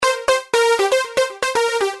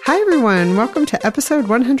everyone. Welcome to episode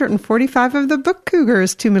 145 of the Book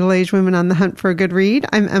Cougars, two middle-aged women on the hunt for a good read.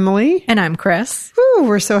 I'm Emily. And I'm Chris. Ooh,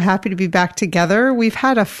 we're so happy to be back together. We've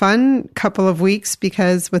had a fun couple of weeks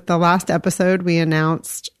because with the last episode, we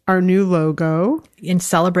announced our new logo. And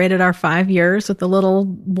celebrated our 5 years with a little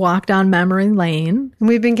walk down memory lane. And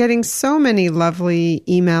we've been getting so many lovely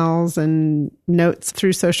emails and notes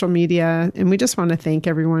through social media. And we just want to thank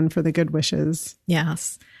everyone for the good wishes.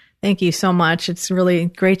 Yes. Thank you so much. It's really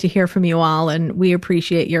great to hear from you all. And we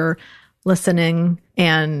appreciate your listening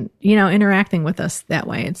and, interacting with us that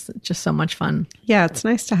way. It's just so much fun. Yeah, it's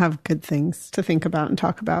nice to have good things to think about and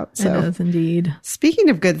talk about. So, it is indeed.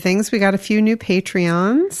 Speaking of good things, we got a few new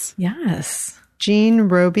Patreons. Yes. Jean,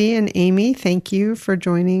 Roby, and Amy, thank you for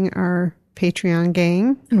joining our Patreon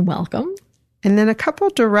gang. And welcome. And then a couple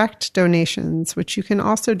direct donations, which you can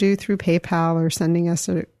also do through PayPal or sending us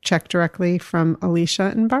a check directly from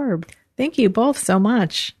Alicia and Barb. Thank you both so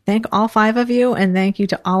much. Thank all 5 of you, and thank you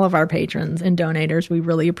to all of our patrons and donators. We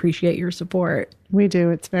really appreciate your support. We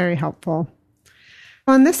do. It's very helpful.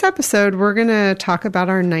 On this episode, we're going to talk about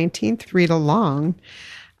our 19th read-along,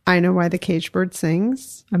 I Know Why the Caged Bird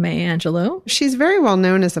Sings. by Maya Angelou. She's very well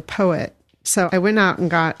known as a poet. So I went out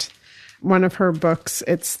and got one of her books.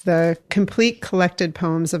 It's the Complete Collected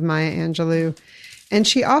Poems of Maya Angelou. And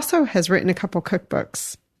she also has written a couple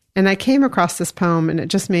cookbooks. And I came across this poem and it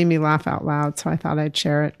just made me laugh out loud, so I thought I'd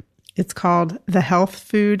share it. It's called The Health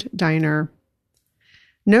Food Diner.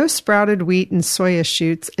 No sprouted wheat and soya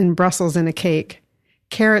shoots and Brussels in a cake.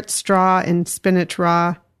 Carrot straw and spinach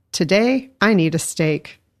raw. Today, I need a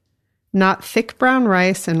steak. Not thick brown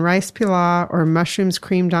rice and rice pilau or mushrooms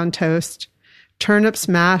creamed on toast. Turnips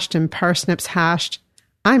mashed and parsnips hashed.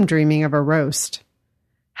 I'm dreaming of a roast.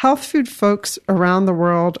 Health food folks around the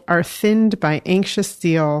world are thinned by anxious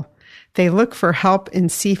zeal. They look for help in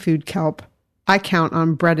seafood kelp. I count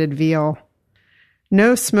on breaded veal.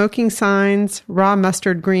 No smoking signs, raw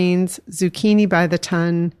mustard greens, zucchini by the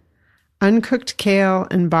ton. Uncooked kale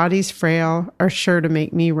and bodies frail are sure to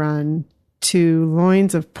make me run. To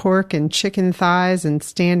loins of pork and chicken thighs and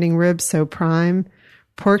standing ribs so prime.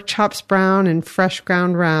 Pork chops brown and fresh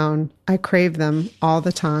ground round. I crave them all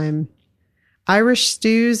the time. Irish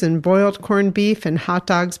stews and boiled corned beef and hot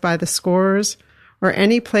dogs by the scores, or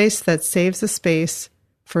any place that saves a space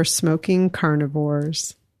for smoking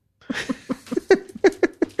carnivores.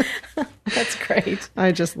 That's great.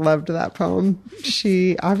 I just loved that poem.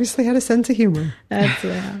 She obviously had a sense of humor.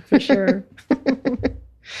 That's for sure.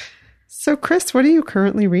 So, Chris, what are you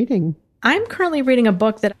currently reading? I'm currently reading a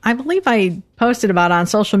book that I believe I posted about on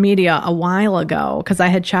social media a while ago because I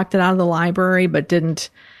had checked it out of the library but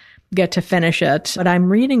didn't get to finish it. But I'm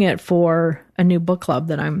reading it for a new book club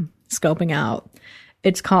that I'm scoping out.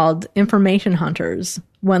 It's called Information Hunters: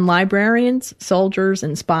 When Librarians, Soldiers,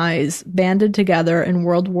 and Spies Banded Together in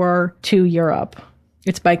World War II Europe.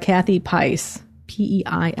 It's by Kathy Peiss,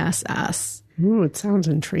 P-E-I-S-S. Ooh, it sounds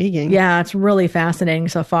intriguing. Yeah, it's really fascinating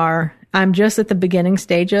so far. I'm just at the beginning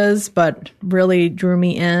stages, but really drew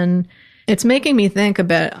me in. It's making me think a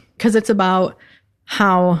bit because it's about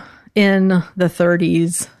how in the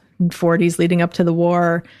 30s and 40s leading up to the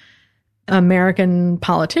war, American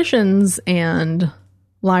politicians and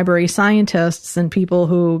library scientists and people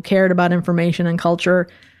who cared about information and culture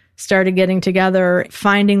started getting together,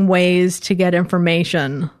 finding ways to get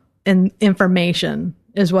information. And information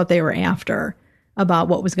is what they were after about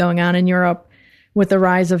what was going on in Europe with the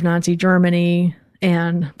rise of Nazi Germany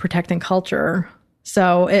and protecting culture.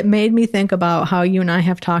 So it made me think about how you and I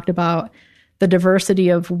have talked about the diversity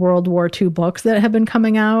of World War II books that have been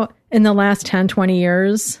coming out in the last 10, 20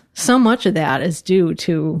 years. So much of that is due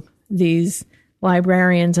to these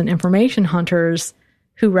librarians and information hunters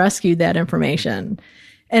who rescued that information.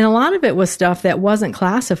 And a lot of it was stuff that wasn't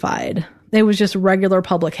classified. It was just regular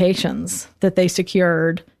publications that they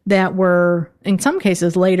secured that were, in some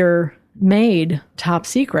cases, later made top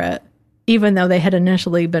secret, even though they had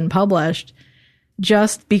initially been published,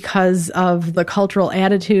 just because of the cultural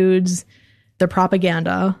attitudes, the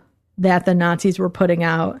propaganda that the Nazis were putting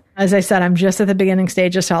out. As I said, I'm just at the beginning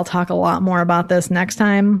stages, so I'll talk a lot more about this next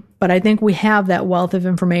time. But I think we have that wealth of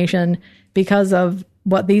information because of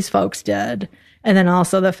what these folks did. And then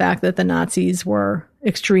also the fact that the Nazis were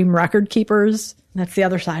extreme record keepers. That's the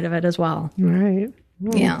other side of it as well. Right.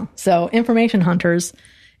 Yeah. So Information Hunters,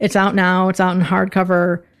 it's out now. It's out in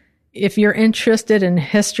hardcover. If you're interested in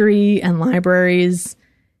history and libraries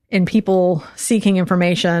and people seeking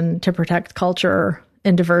information to protect culture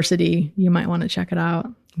and diversity, you might want to check it out.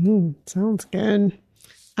 Sounds good.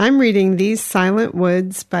 I'm reading These Silent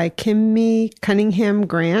Woods by Kimmy Cunningham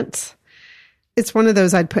Grant. It's one of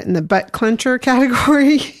those I'd put in the butt clencher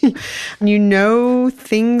category. You know,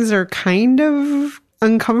 things are kind of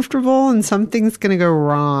uncomfortable and something's going to go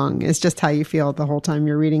wrong. It's just how you feel the whole time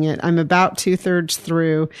you're reading it. I'm about 2/3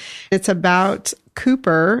 through. It's about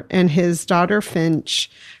Cooper and his daughter Finch.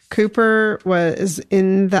 Cooper was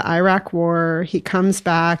in the Iraq War. He comes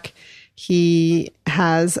back. He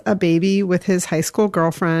has a baby with his high school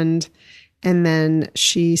girlfriend. And then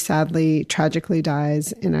she sadly, tragically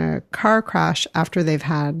dies in a car crash after they've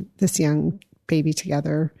had this young baby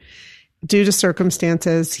together. Due to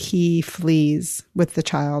circumstances, he flees with the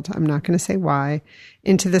child. I'm not going to say why,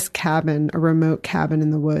 into this cabin, a remote cabin in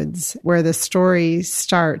the woods. Where the story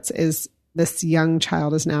starts is this young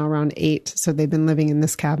child is now around 8. So they've been living in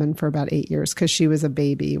this cabin for about 8 years because she was a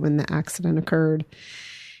baby when the accident occurred.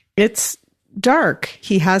 It's dark.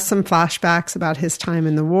 He has some flashbacks about his time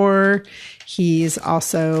in the war. He's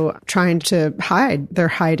also trying to hide. They're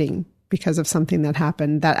hiding because of something that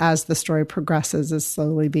happened that as the story progresses is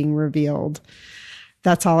slowly being revealed.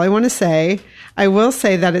 That's all I want to say. I will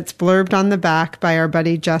say that it's blurbed on the back by our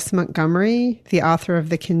buddy Jess Montgomery, the author of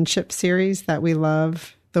the Kinship series that we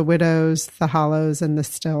love, The Widows, The Hollows, and The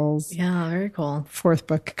Stills. Yeah, very cool. 4th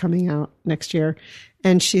book coming out next year.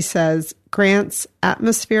 And she says, Grant's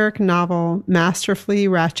atmospheric novel masterfully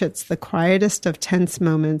ratchets the quietest of tense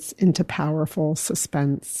moments into powerful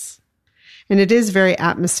suspense. And it is very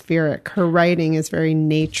atmospheric. Her writing is very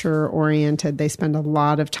nature-oriented. They spend a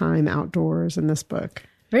lot of time outdoors in this book.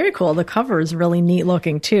 Very cool. The cover is really neat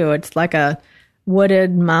looking, too. It's like a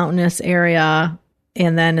wooded, mountainous area.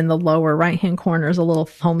 And then in the lower right-hand corner is a little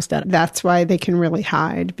homestead. That's why they can really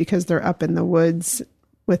hide, because they're up in the woods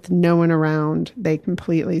with no one around. They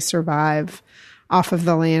completely survive off of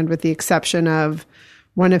the land, with the exception of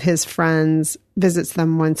one of his friends visits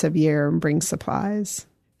them once a year and brings supplies.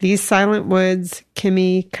 These Silent Woods,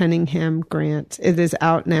 Kimmy Cunningham Grant. It is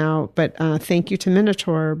out now, but thank you to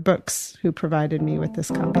Minotaur Books who provided me with this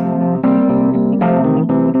copy.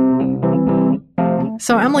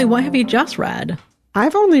 So, Emily, what have you just read?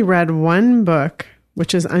 I've only read one book,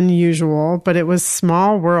 which is unusual, but it was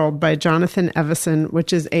Small World by Jonathan Evison,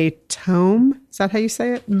 which is a tome. Is that how you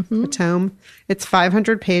say it? Mm-hmm. A tome. It's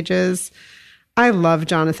 500 pages. I love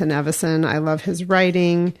Jonathan Evison. I love his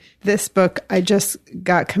writing. This book, I just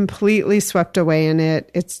got completely swept away in it.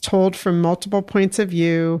 It's told from multiple points of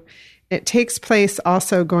view. It takes place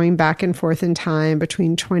also going back and forth in time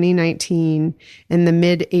between 2019 and the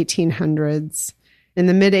mid-1800s. In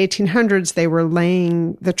the mid-1800s, they were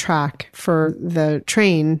laying the track for the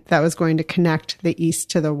train that was going to connect the East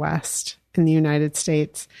to the West in the United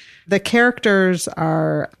States. The characters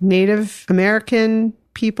are Native American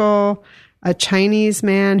people, a Chinese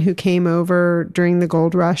man who came over during the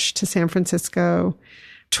gold rush to San Francisco,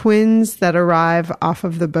 twins that arrive off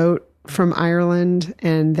of the boat from Ireland,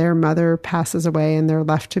 and their mother passes away and they're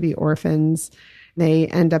left to be orphans. They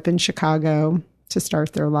end up in Chicago to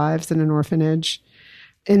start their lives in an orphanage.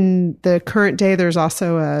 In the current day, there's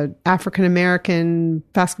also a African-American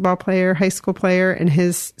basketball player, high school player, and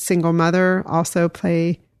his single mother also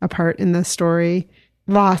play a part in the story.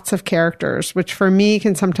 Lots of characters, which for me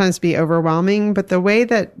can sometimes be overwhelming. But the way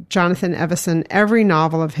that Jonathan Evison, every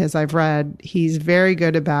novel of his I've read, he's very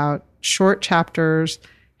good about short chapters,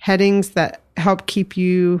 headings that help keep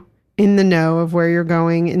you in the know of where you're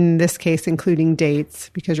going, in this case, including dates,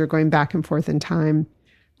 because you're going back and forth in time.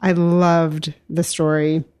 I loved the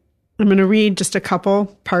story. I'm going to read just a couple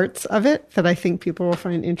parts of it that I think people will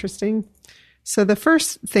find interesting. So the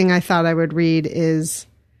first thing I thought I would read is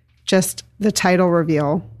just the title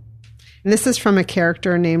reveal. And this is from a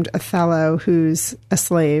character named Othello, who's a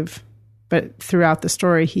slave, but throughout the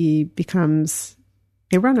story, he becomes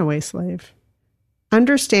a runaway slave.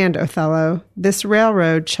 Understand, Othello, this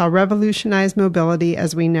railroad shall revolutionize mobility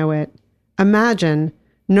as we know it. Imagine,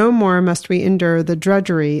 no more must we endure the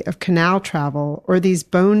drudgery of canal travel or these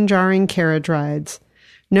bone-jarring carriage rides.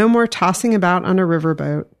 No more tossing about on a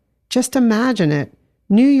riverboat. Just imagine it.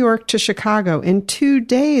 New York to Chicago in 2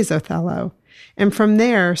 days, Othello. And from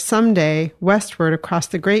there, someday, westward across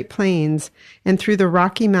the Great Plains and through the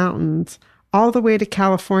Rocky Mountains, all the way to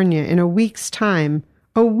California in a week's time.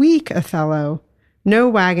 A week, Othello. No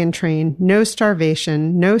wagon train, no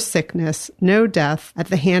starvation, no sickness, no death at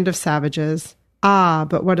the hand of savages. Ah,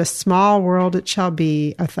 but what a small world it shall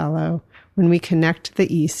be, Othello, when we connect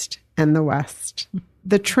the East and the West.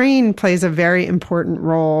 The train plays a very important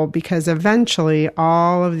role because eventually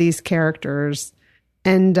all of these characters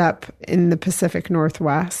end up in the Pacific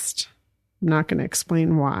Northwest. I'm not going to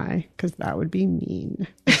explain why, because that would be mean.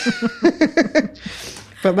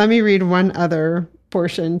 But let me read one other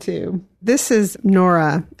portion too. This is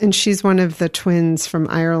Nora, and she's one of the twins from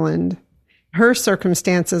Ireland. Her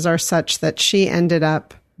circumstances are such that she ended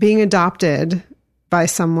up being adopted by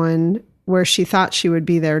someone where she thought she would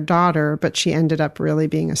be their daughter, but she ended up really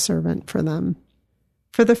being a servant for them.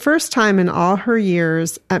 For the first time in all her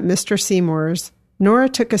years at Mr. Seymour's, Nora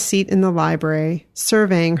took a seat in the library,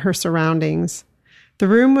 surveying her surroundings. The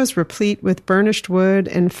room was replete with burnished wood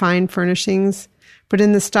and fine furnishings, but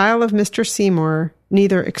in the style of Mr. Seymour,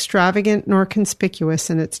 neither extravagant nor conspicuous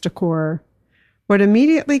in its decor. What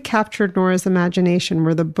immediately captured Nora's imagination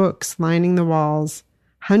were the books lining the walls,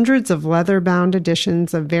 hundreds of leather-bound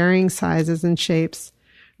editions of varying sizes and shapes.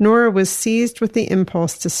 Nora was seized with the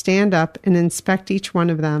impulse to stand up and inspect each one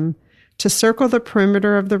of them, to circle the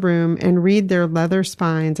perimeter of the room and read their leather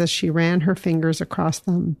spines as she ran her fingers across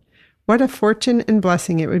them. What a fortune and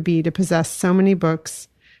blessing it would be to possess so many books,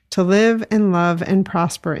 to live and love and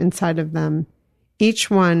prosper inside of them,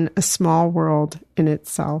 each one a small world in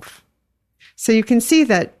itself. So you can see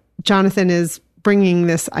that Jonathan is bringing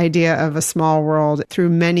this idea of a small world through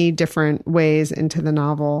many different ways into the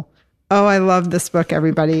novel. Oh, I love this book,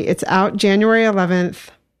 everybody. It's out January 11th.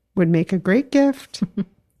 Would make a great gift.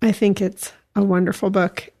 I think it's a wonderful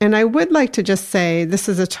book. And I would like to just say, this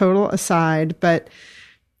is a total aside, but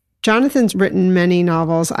Jonathan's written many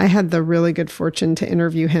novels. I had the really good fortune to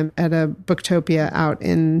interview him at a Booktopia out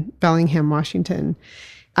in Bellingham, Washington.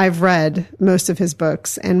 I've read most of his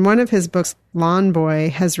books, and one of his books, Lawn Boy,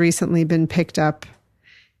 has recently been picked up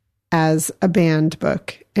as a banned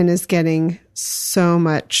book and is getting so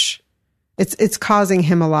much. It's causing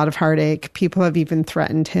him a lot of heartache. People have even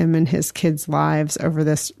threatened him and his kids' lives over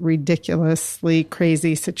this ridiculously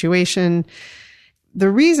crazy situation. The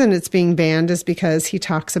reason it's being banned is because he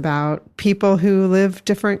talks about people who live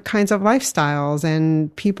different kinds of lifestyles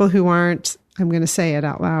and people who aren't, I'm going to say it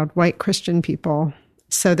out loud, white Christian people.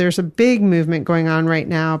 So there's a big movement going on right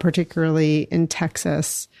now, particularly in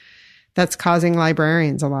Texas, that's causing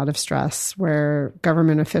librarians a lot of stress, where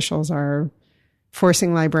government officials are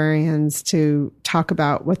forcing librarians to talk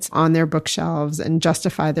about what's on their bookshelves and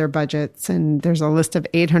justify their budgets. And there's a list of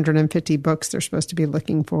 850 books they're supposed to be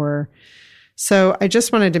looking for. So I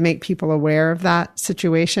just wanted to make people aware of that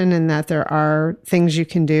situation and that there are things you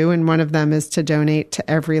can do. And one of them is to donate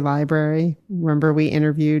to every library. Remember, we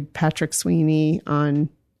interviewed Patrick Sweeney on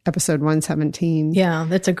episode 117. Yeah,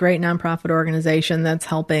 that's a great nonprofit organization that's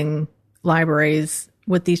helping libraries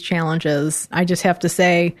with these challenges. I just have to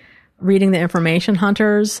say, reading The Information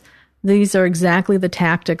Hunters, these are exactly the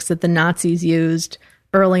tactics that the Nazis used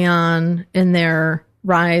early on in their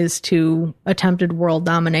rise to attempted world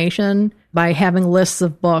domination, by having lists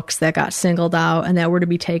of books that got singled out and that were to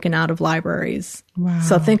be taken out of libraries. Wow.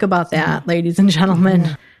 So think about that, ladies and gentlemen.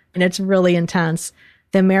 Yeah. And it's really intense.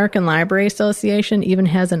 The American Library Association even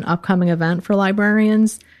has an upcoming event for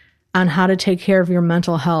librarians on how to take care of your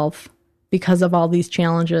mental health because of all these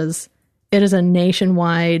challenges. It is a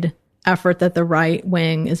nationwide effort that the right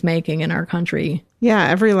wing is making in our country. Yeah,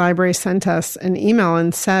 every library sent us an email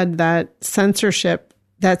and said that censorship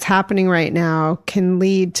that's happening right now can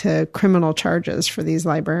lead to criminal charges for these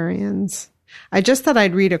librarians. I just thought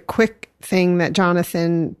I'd read a quick thing that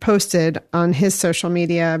Jonathan posted on his social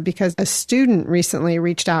media because a student recently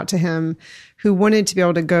reached out to him who wanted to be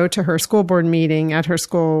able to go to her school board meeting at her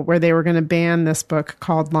school where they were going to ban this book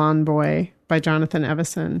called Lawn Boy by Jonathan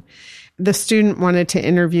Evison. The student wanted to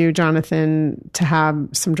interview Jonathan to have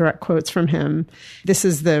some direct quotes from him. This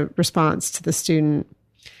is the response to the student.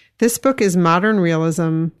 This book is modern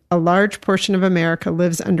realism. A large portion of America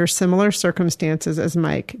lives under similar circumstances as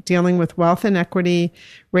Mike, dealing with wealth inequity,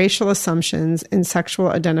 racial assumptions, and sexual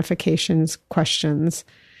identifications questions.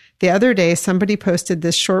 The other day, somebody posted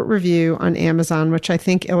this short review on Amazon, which I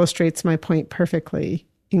think illustrates my point perfectly,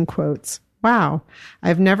 in quotes. Wow,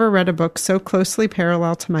 I've never read a book so closely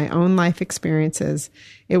parallel to my own life experiences.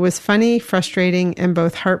 It was funny, frustrating, and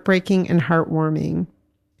both heartbreaking and heartwarming.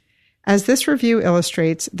 As this review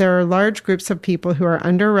illustrates, there are large groups of people who are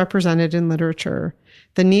underrepresented in literature.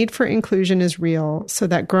 The need for inclusion is real, so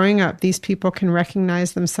that growing up, these people can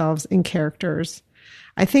recognize themselves in characters.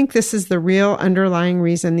 I think this is the real underlying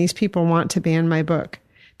reason these people want to ban my book.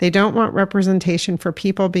 They don't want representation for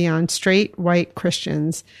people beyond straight, white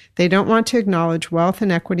Christians. They don't want to acknowledge wealth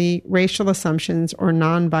inequity, racial assumptions, or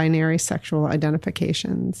non-binary sexual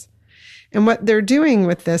identifications. And what they're doing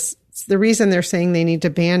with this, the reason they're saying they need to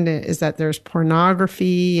ban it is that there's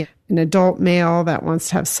pornography, an adult male that wants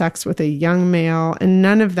to have sex with a young male, and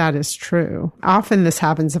none of that is true. Often this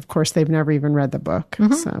happens, of course, they've never even read the book.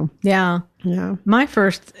 So Yeah. Yeah. My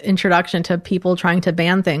first introduction to people trying to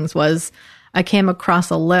ban things was I came across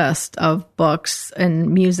a list of books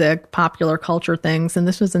and music, popular culture things. And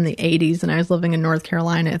this was in the 80s, and I was living in North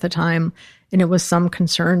Carolina at the time. And it was some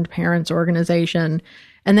concerned parents organization.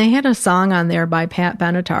 And they had a song on there by Pat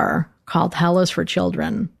Benatar called Hell is for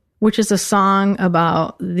Children, which is a song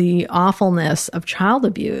about the awfulness of child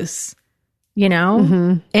abuse, you know?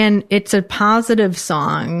 Mm-hmm. And it's a positive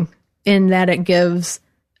song in that it gives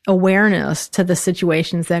awareness to the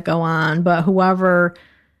situations that go on. But whoever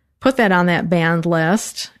put that on that banned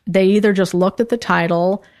list, they either just looked at the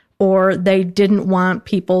title or they didn't want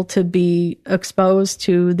people to be exposed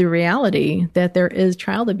to the reality that there is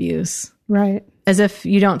child abuse. Right. As if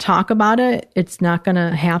you don't talk about it, it's not going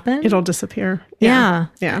to happen. It'll disappear. Yeah.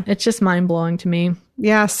 Yeah. It's just mind-blowing to me.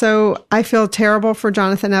 Yeah. So I feel terrible for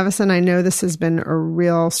Jonathan Evison. I know this has been a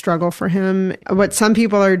real struggle for him. What some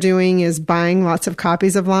people are doing is buying lots of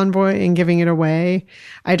copies of Lawn Boy and giving it away.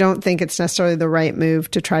 I don't think it's necessarily the right move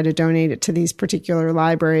to try to donate it to these particular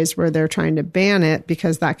libraries where they're trying to ban it,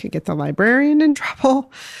 because that could get the librarian in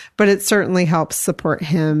trouble. But it certainly helps support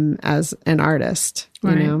him as an artist,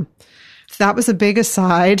 you know. That was a big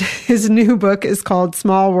aside. His new book is called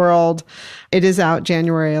Small World. It is out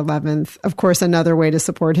January 11th. Of course, another way to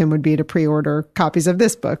support him would be to pre-order copies of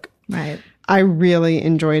this book. Right. I really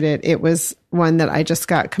enjoyed it. It was one that I just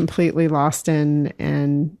got completely lost in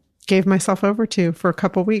and gave myself over to for a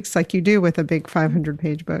couple weeks, like you do with a big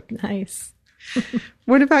 500-page book. Nice.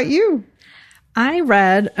 What about you? I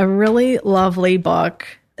read a really lovely book,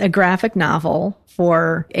 a graphic novel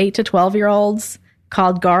for 8 to 12-year-olds.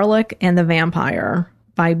 Called Garlic and the Vampire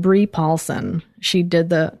by Bree Paulson. She did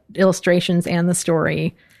the illustrations and the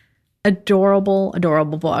story. Adorable,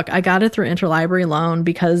 adorable book. I got it through Interlibrary Loan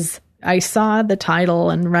because I saw the title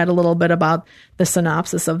and read a little bit about the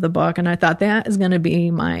synopsis of the book, and I thought that is going to be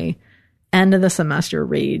my end of the semester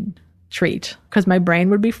read treat, because my brain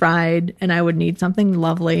would be fried and I would need something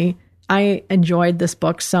lovely. I enjoyed this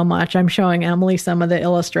book so much. I'm showing Emily some of the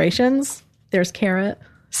illustrations. There's Carrot.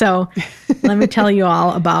 So let me tell you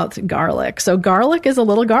all about Garlic. So Garlic is a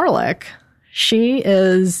little garlic. She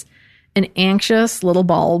is an anxious little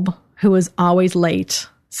bulb who is always late.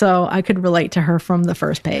 So I could relate to her from the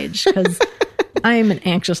first page, because I am an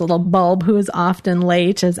anxious little bulb who is often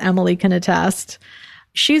late, as Emily can attest.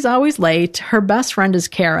 She's always late. Her best friend is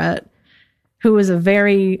Carrot, who is a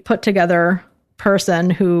very put together person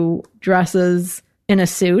who dresses in a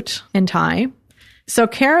suit and tie. So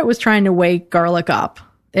Carrot was trying to wake Garlic up,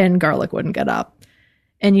 and Garlic wouldn't get up.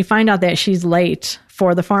 And you find out that she's late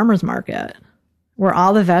for the farmer's market, where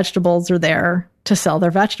all the vegetables are there to sell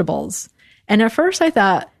their vegetables. And at first I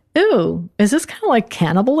thought, ooh, is this kind of like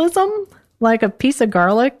cannibalism? Like a piece of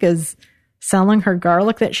garlic is selling her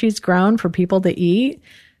garlic that she's grown for people to eat?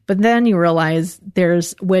 But then you realize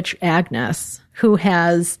there's Witch Agnes, who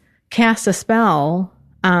has cast a spell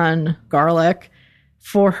on Garlic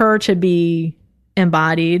for her to be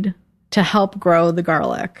embodied to help grow the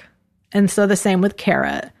garlic. And so the same with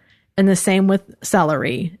Carrot, and the same with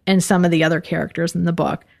Celery and some of the other characters in the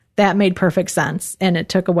book. That made perfect sense, and it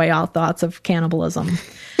took away all thoughts of cannibalism.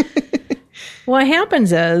 What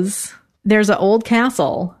happens is there's an old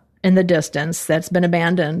castle in the distance that's been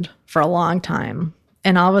abandoned for a long time,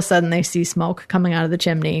 and all of a sudden they see smoke coming out of the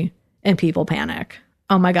chimney, and people panic.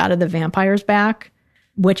 Oh my God, are the vampires back?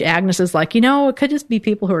 Which Agnes is like, it could just be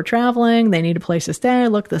people who are traveling. They need a place to stay.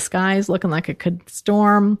 Look, the sky's looking like it could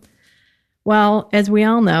storm. Well, as we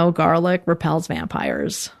all know, Garlic repels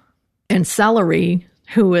vampires. And Celery,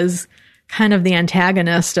 who is kind of the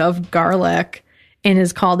antagonist of Garlic and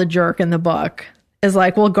is called a jerk in the book, is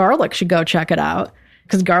like, well, Garlic should go check it out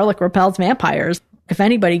because Garlic repels vampires. If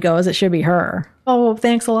anybody goes, it should be her. Oh,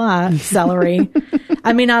 thanks a lot, Celery.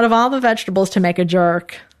 I mean, out of all the vegetables to make a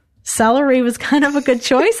jerk, Celery was kind of a good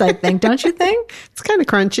choice, I think. Don't you think? It's kind of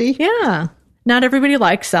crunchy. Yeah. Not everybody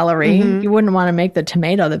likes celery. Mm-hmm. You wouldn't want to make the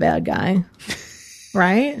tomato the bad guy.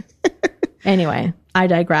 Right? Anyway, I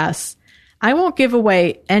digress. I won't give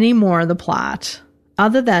away any more of the plot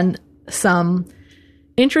other than some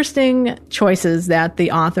interesting choices that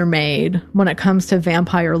the author made when it comes to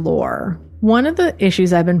vampire lore. One of the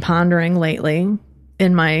issues I've been pondering lately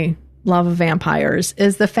in my love of vampires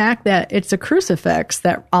is the fact that it's a crucifix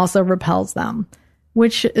that also repels them,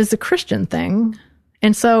 which is a Christian thing.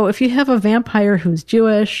 And so if you have a vampire who's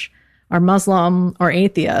Jewish or Muslim or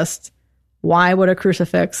atheist, why would a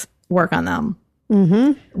crucifix work on them?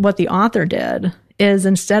 Mm-hmm. What the author did is,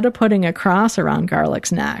 instead of putting a cross around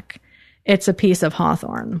Garlic's neck, it's a piece of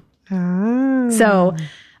hawthorn. Oh. So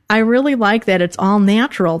I really like that it's all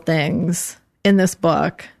natural things in this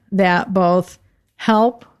book that both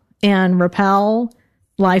help and repel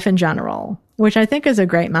life in general. which I think is a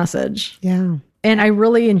great message. Yeah. And I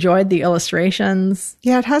really enjoyed the illustrations.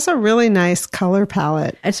 Yeah, it has a really nice color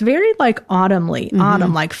palette. It's very like autumn,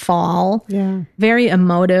 like fall. Yeah. Very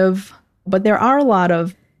emotive, but there are a lot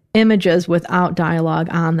of images without dialogue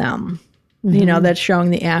on them, that's showing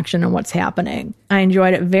the action and what's happening. I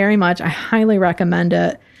enjoyed it very much. I highly recommend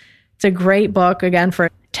it. It's a great book, again, for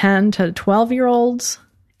 10 to 12-year-olds.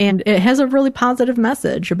 And it has a really positive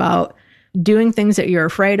message about doing things that you're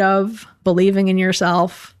afraid of, believing in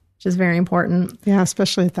yourself, which is very important. Yeah,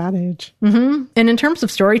 especially at that age. And in terms of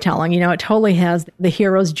storytelling, it totally has the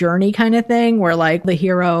hero's journey kind of thing where like the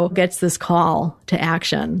hero gets this call to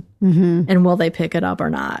action and will they pick it up or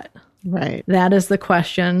not? Right. That is the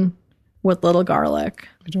question with Little Garlic.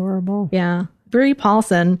 Adorable. Yeah. Brie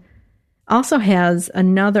Paulson also has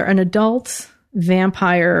an adult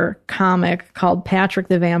vampire comic called Patrick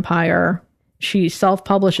the Vampire. She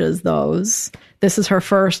self-publishes those. This is her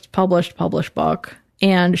first published book,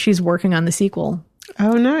 and she's working on the sequel.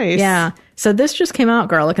 Oh, nice. Yeah. So this just came out,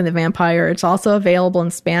 Garlic and the Vampire. It's also available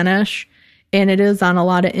in Spanish, and it is on a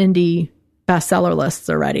lot of indie bestseller lists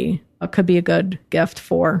already. It could be a good gift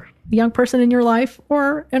for a young person in your life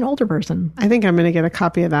or an older person. I think I'm going to get a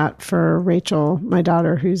copy of that for Rachel, my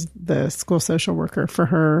daughter, who's the school social worker for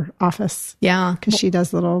her office. Yeah. Because she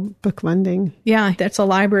does little book lending. Yeah, that's a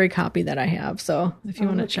library copy that I have. So if you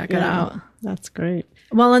want to check it out. That's great.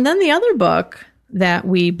 Well, and then the other book that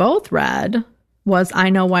we both read was I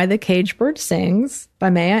Know Why the Caged Bird Sings by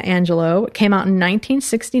Maya Angelou. It came out in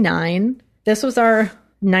 1969. This was our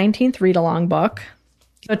 19th read-along book.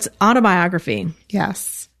 It's autobiography.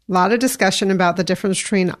 Yes. A lot of discussion about the difference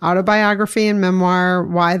between autobiography and memoir,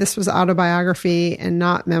 why this was autobiography and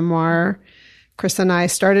not memoir. Chris and I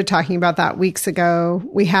started talking about that weeks ago.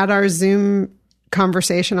 We had our Zoom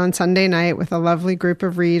conversation on Sunday night with a lovely group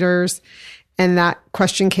of readers, and that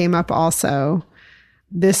question came up also.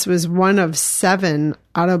 This was one of 7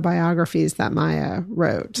 autobiographies that Maya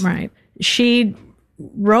wrote. Right. She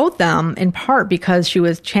wrote them in part because she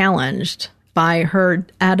was challenged by her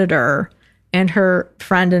editor and her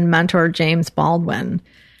friend and mentor, James Baldwin.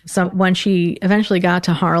 So when she eventually got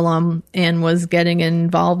to Harlem and was getting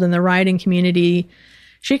involved in the writing community,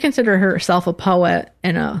 she considered herself a poet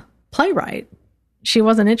and a playwright. She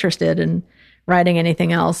wasn't interested in writing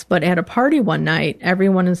anything else, but at a party one night,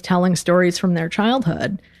 everyone is telling stories from their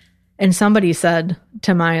childhood. And somebody said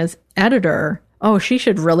to Maya's editor, oh, she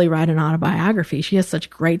should really write an autobiography. She has such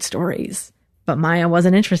great stories. But Maya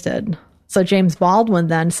wasn't interested. So James Baldwin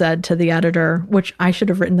then said to the editor, which I should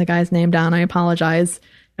have written the guy's name down, I apologize.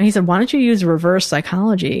 And he said, why don't you use reverse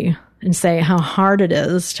psychology and say how hard it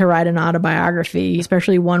is to write an autobiography,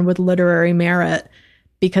 especially one with literary merit,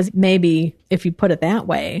 because maybe if you put it that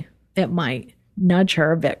way, it might nudge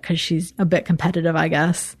her a bit because she's a bit competitive, I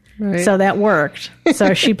guess. Right. So that worked.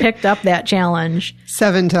 So she picked up that challenge.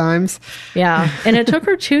 7 times. Yeah. And it took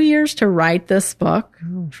her 2 years to write this book,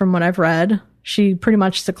 from what I've read. She pretty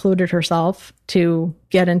much secluded herself to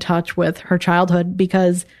get in touch with her childhood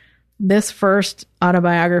because this first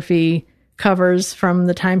autobiography covers from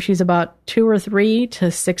the time she's about 2 or 3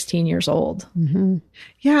 to 16 years old. Mm-hmm.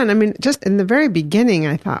 Yeah. And I mean, just in the very beginning,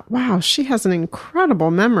 I thought, wow, she has an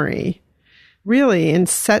incredible memory, really, and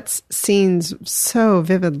sets scenes so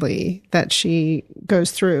vividly that she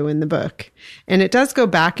goes through in the book. And it does go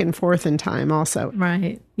back and forth in time also.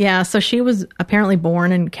 Right. Yeah. So she was apparently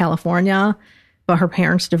born in California, but her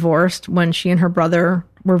parents divorced when she and her brother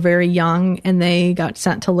were very young, and they got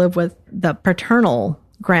sent to live with the paternal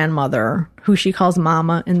grandmother, who she calls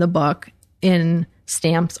Mama in the book, in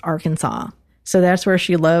Stamps, Arkansas. So that's where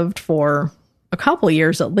she lived for a couple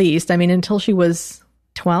years at least. I mean, until she was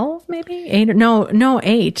 12, maybe?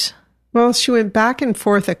 8. Well, she went back and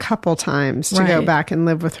forth a couple times to go back and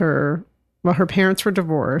live with her. Well, her parents were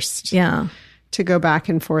divorced. Yeah. To go back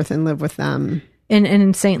and forth and live with them. And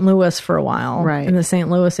in St. Louis for a while. Right. In the St.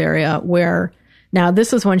 Louis area where, now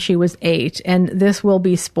this is when she was 8, and this will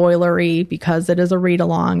be spoilery because it is a read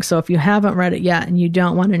along. So if you haven't read it yet and you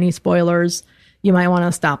don't want any spoilers, you might want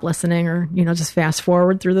to stop listening or, just fast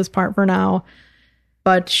forward through this part for now.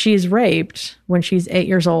 But she's raped when she's 8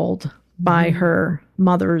 years old by her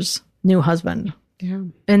mother's new husband. Yeah.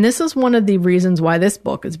 And this is one of the reasons why this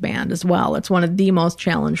book is banned as well. It's one of the most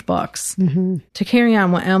challenged books. Mm-hmm. To carry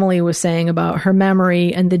on what Emily was saying about her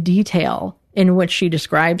memory and the detail in which she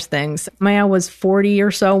describes things, Maya was 40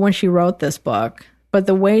 or so when she wrote this book. But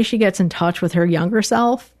the way she gets in touch with her younger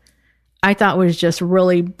self, I thought was just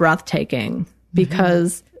really breathtaking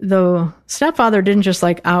because the stepfather didn't just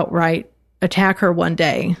outright attack her one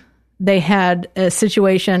day. They had a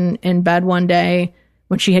situation in bed one day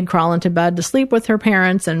when she had crawled into bed to sleep with her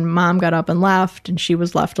parents and mom got up and left and she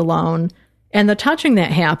was left alone. And the touching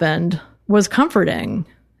that happened was comforting.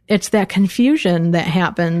 It's that confusion that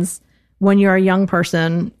happens when you're a young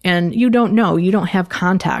person and you don't know, you don't have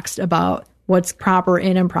context about what's proper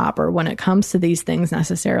and improper when it comes to these things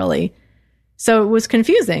necessarily. So it was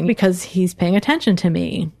confusing because he's paying attention to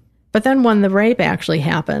me. But then when the rape actually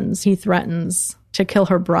happens, he threatens to kill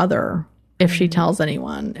her brother if she tells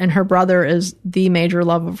anyone. And her brother is the major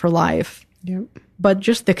love of her life. Yep. But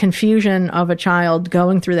just the confusion of a child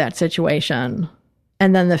going through that situation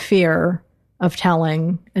and then the fear of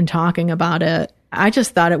telling and talking about it. I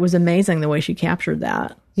just thought it was amazing the way she captured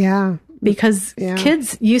that. Yeah. Because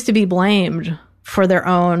kids used to be blamed for their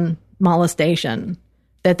own molestation,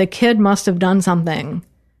 that the kid must have done something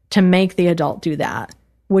to make the adult do that,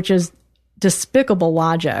 which is despicable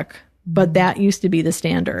logic, but that used to be the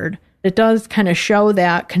standard. It does kind of show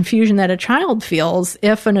that confusion that a child feels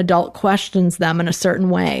if an adult questions them in a certain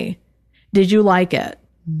way. Did you like it?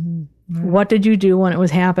 Mm-hmm. What did you do when it was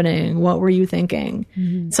happening? What were you thinking?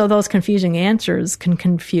 Mm-hmm. So those confusing answers can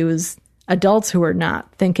confuse adults who are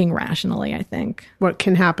not thinking rationally, I think. What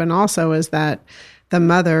can happen also is that the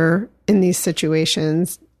mother in these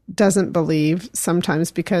situations doesn't believe, sometimes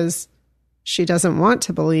because she doesn't want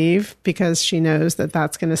to believe, because she knows that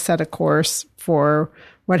that's going to set a course for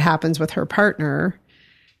what happens with her partner.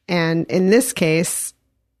 And in this case,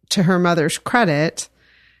 to her mother's credit,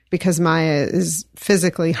 because Maya is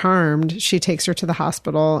physically harmed, she takes her to the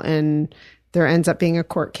hospital and there ends up being a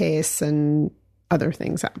court case and other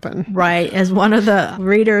things happen. Right. As one of the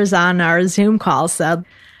readers on our Zoom call said,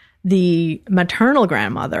 the maternal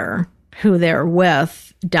grandmother who they're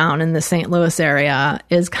with down in the St. Louis area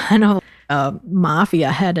is kind of a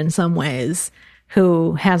mafia head in some ways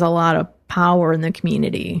who has a lot of power in the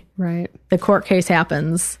community. Right. The court case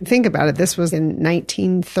happens. Think about it. This was in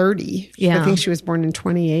 1930. Yeah. I think she was born in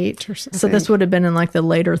 28 or something. So this would have been in like the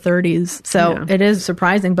later 30s. So It is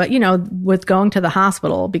surprising. But, you know, with going to the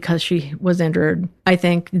hospital because she was injured, I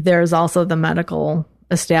think there's also the medical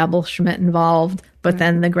establishment involved. But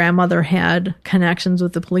then the grandmother had connections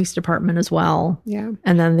with the police department as well. Yeah.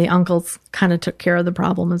 And then the uncles kind of took care of the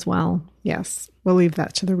problem as well. Yes. We'll leave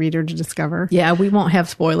that to the reader to discover. Yeah, we won't have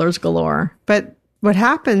spoilers galore. But what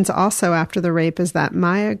happens also after the rape is that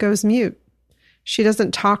Maya goes mute. She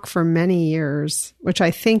doesn't talk for many years, which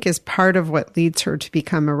I think is part of what leads her to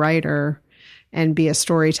become a writer and be a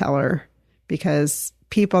storyteller. Because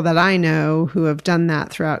people that I know who have done that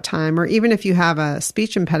throughout time, or even if you have a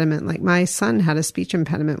speech impediment, like my son had a speech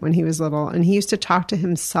impediment when he was little, and he used to talk to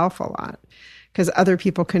himself a lot because other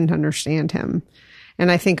people couldn't understand him. And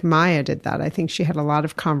I think Maya did that. I think she had a lot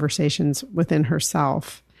of conversations within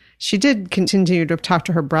herself. She did continue to talk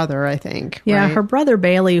to her brother, I think. Yeah, right? her brother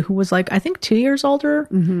Bailey, who was like, I think 2 years older,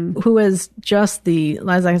 who is just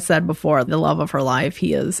as I said before, the love of her life.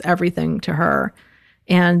 He is everything to her.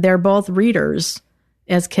 And they're both readers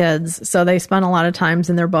as kids. So they spent a lot of times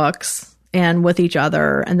in their books and with each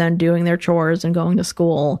other and then doing their chores and going to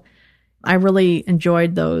school. I really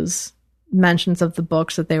enjoyed those mentions of the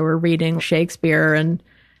books that they were reading, Shakespeare and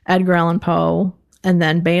Edgar Allan Poe. And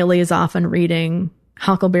then Bailey is often reading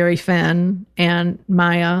Huckleberry Finn, and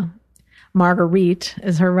Maya, Marguerite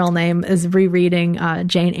is her real name, is rereading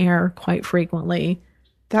Jane Eyre quite frequently.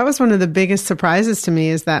 That was one of the biggest surprises to me,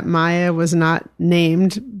 is that Maya was not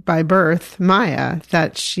named by birth Maya,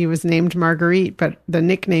 that she was named Marguerite, but the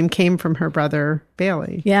nickname came from her brother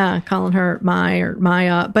Bailey. Yeah, calling her Mai or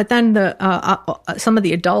Maya. But then some of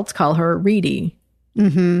the adults call her Reedy.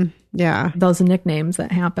 Mm-hmm. Yeah. Those are nicknames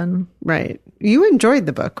that happen. Right. You enjoyed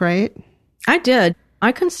the book, right? I did.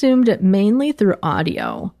 I consumed it mainly through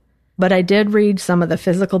audio. But I did read some of the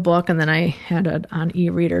physical book, and then I had it on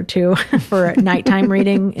e-reader too for nighttime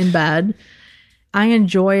reading in bed. I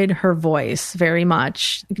enjoyed her voice very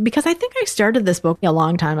much because I think I started this book a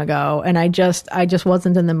long time ago, and I just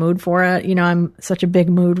wasn't in the mood for it. You know, I'm such a big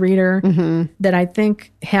mood reader that I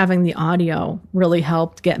think having the audio really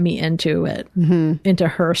helped get me into it, into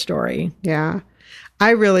her story. Yeah.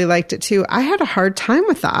 I really liked it too. I had a hard time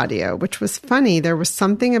with the audio, which was funny. There was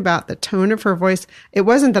something about the tone of her voice. It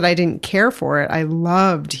wasn't that I didn't care for it. I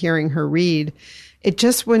loved hearing her read. It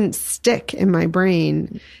just wouldn't stick in my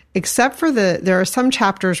brain, except for there are some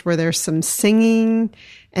chapters where there's some singing,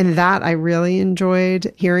 and that I really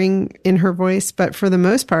enjoyed hearing in her voice. But for the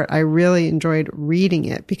most part, I really enjoyed reading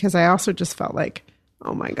it because I also just felt like,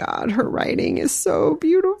 oh my God, her writing is so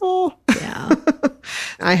beautiful. Yeah.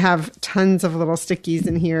 I have tons of little stickies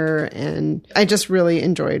in here, and I just really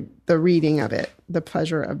enjoyed the reading of it, the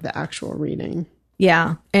pleasure of the actual reading.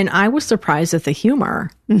 Yeah. And I was surprised at the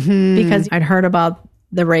humor because I'd heard about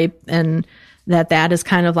the rape, and that is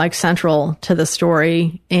kind of like central to the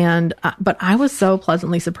story. And but I was so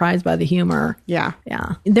pleasantly surprised by the humor. Yeah.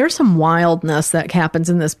 Yeah. There's some wildness that happens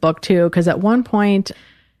in this book too, because at one point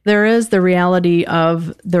there is the reality of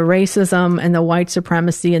the racism and the white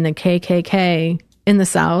supremacy and the KKK in the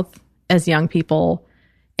South as young people.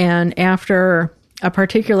 And after a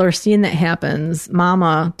particular scene that happens,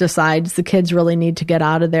 Mama decides the kids really need to get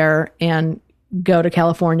out of there and go to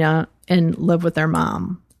California and live with their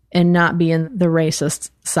mom and not be in the racist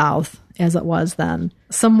South as it was then.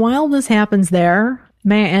 Some wildness happens there.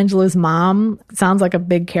 Maya Angelou's mom sounds like a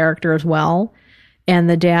big character as well. And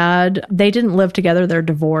the dad, they didn't live together. They're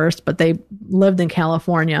divorced, but they lived in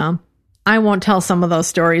California. I won't tell some of those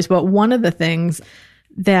stories, but one of the things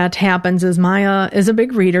that happens is Maya is a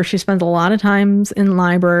big reader. She spends a lot of times in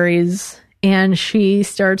libraries, and she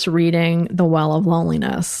starts reading The Well of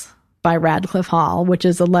Loneliness by Radcliffe Hall, which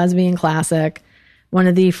is a lesbian classic, one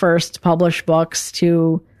of the first published books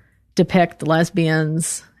to depict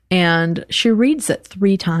lesbians. And she reads it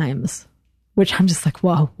 3 times, which I'm just like,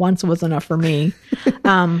 whoa, once was enough for me.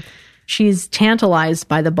 She's tantalized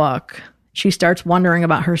by the book. She starts wondering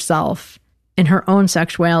about herself and her own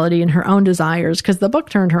sexuality and her own desires, because the book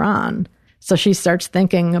turned her on. So she starts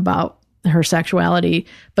thinking about her sexuality,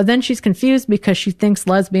 but then she's confused because she thinks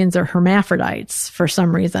lesbians are hermaphrodites for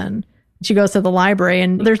some reason. She goes to the library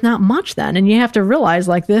and there's not much then. And you have to realize,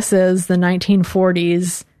 like, this is the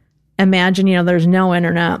 1940s. Imagine, there's no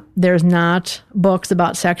internet. There's not books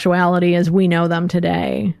about sexuality as we know them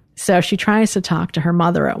today. So she tries to talk to her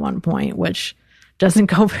mother at one point, which doesn't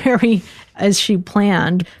go very as she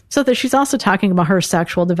planned. So that she's also talking about her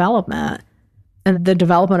sexual development and the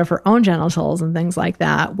development of her own genitals and things like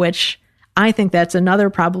that, which I think that's another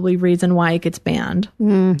probably reason why it gets banned.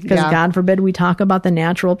 Because God forbid we talk about the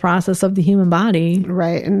natural process of the human body.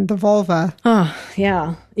 Right. And the vulva. Oh,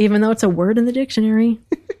 yeah. Even though it's a word in the dictionary.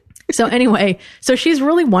 So anyway, so she's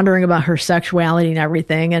really wondering about her sexuality and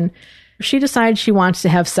everything. And she decides she wants to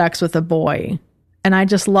have sex with a boy. And I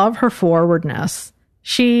just love her forwardness.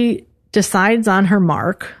 She decides on her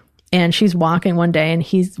mark, and she's walking one day and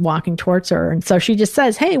he's walking towards her. And so she just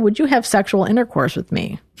says, "Hey, would you have sexual intercourse with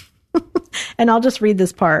me?" And I'll just read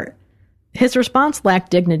this part. His response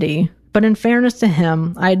lacked dignity, but in fairness to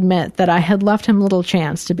him, I admit that I had left him little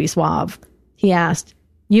chance to be suave. He asked,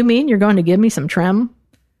 "You mean you're going to give me some trim?"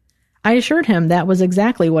 I assured him that was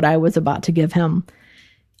exactly what I was about to give him.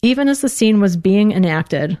 Even as the scene was being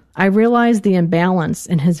enacted, I realized the imbalance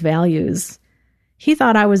in his values. He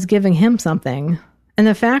thought I was giving him something, and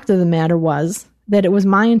the fact of the matter was that it was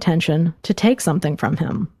my intention to take something from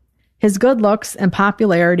him. His good looks and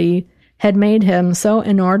popularity had made him so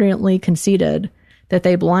inordinately conceited that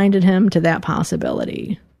they blinded him to that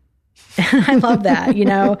possibility. And I love that.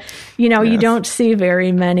 Yes. You don't see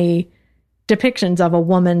very many depictions of a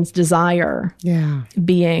woman's desire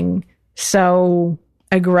being so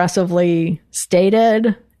aggressively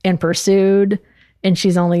stated and pursued. And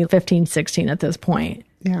she's only 15, 16 at this point.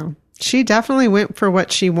 Yeah. She definitely went for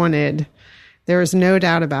what she wanted. There is no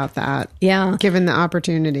doubt about that. Yeah. Given the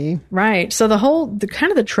opportunity. Right. So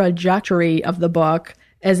the trajectory of the book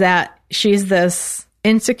is that she's this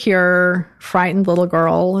insecure, frightened little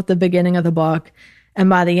girl at the beginning of the book. And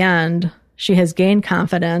by the end, she has gained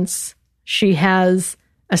confidence. She has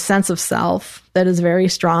a sense of self that is very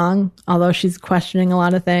strong, although she's questioning a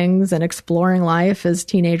lot of things and exploring life as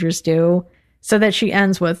teenagers do, so that she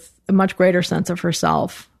ends with a much greater sense of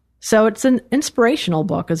herself. So it's an inspirational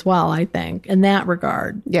book as well, I think, in that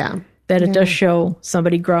regard. Yeah. That it does show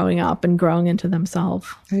somebody growing up and growing into themselves.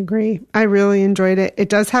 I agree. I really enjoyed it. It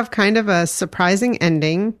does have kind of a surprising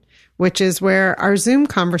ending, which is where our Zoom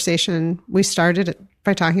conversation, we started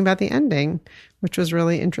by talking about the ending, which was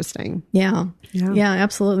really interesting. Yeah,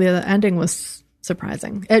 absolutely. The ending was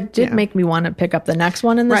surprising. It did make me want to pick up the next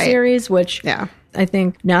one in the series, which I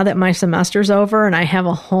think now that my semester's over and I have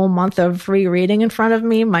a whole month of free reading in front of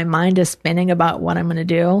me, my mind is spinning about what I'm going to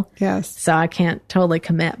do. Yes. So I can't totally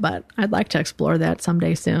commit, but I'd like to explore that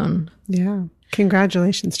someday soon. Yeah.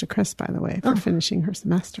 Congratulations to Chris, by the way, for finishing her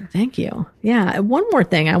semester. Thank you. Yeah. One more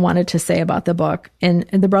thing I wanted to say about the book and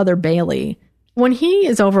the brother Bailey. When he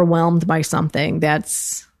is overwhelmed by something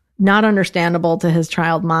that's not understandable to his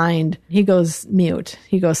child mind, he goes mute,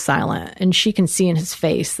 he goes silent, and she can see in his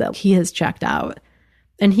face that he has checked out.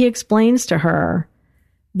 And he explains to her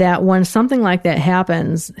that when something like that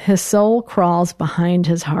happens, his soul crawls behind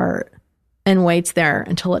his heart and waits there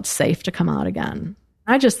until it's safe to come out again.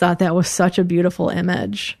 I just thought that was such a beautiful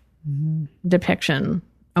image, depiction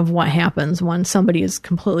of what happens when somebody is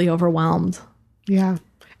completely overwhelmed. Yeah.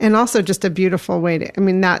 And also just a beautiful way to, I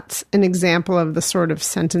mean, that's an example of the sort of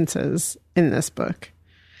sentences in this book.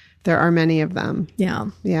 There are many of them. Yeah.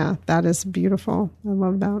 Yeah, that is beautiful. I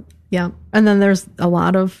love that. Yeah. And then there's a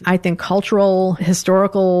lot of, I think, cultural,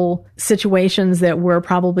 historical situations that we're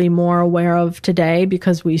probably more aware of today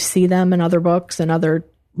because we see them in other books and other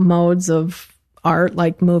modes of art,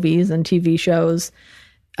 like movies and TV shows,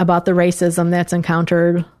 about the racism that's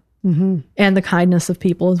encountered and the kindness of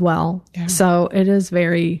people as well. Yeah. So it is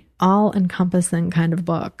very all-encompassing kind of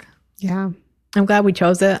book. Yeah. I'm glad we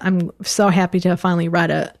chose it. I'm so happy to have finally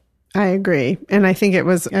read it. I agree. And I think it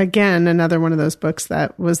was, again, another one of those books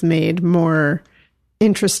that was made more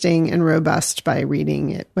interesting and robust by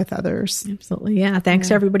reading it with others. Absolutely. Yeah. Thanks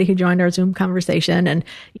to everybody who joined our Zoom conversation. And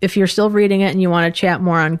if you're still reading it and you want to chat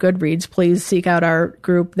more on Goodreads, please seek out our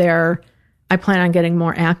group there. I plan on getting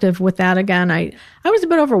more active with that again. I was a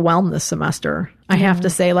bit overwhelmed this semester. I have to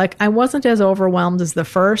say, like, I wasn't as overwhelmed as the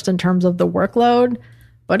first in terms of the workload,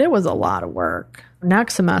 but it was a lot of work.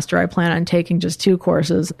 Next semester, I plan on taking just 2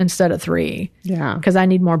 courses instead of 3. Yeah. Because I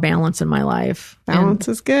need more balance in my life. Balance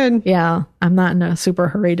is good. Yeah. I'm not in a super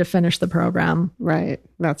hurry to finish the program. Right.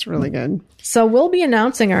 That's really good. So we'll be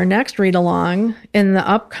announcing our next read along in the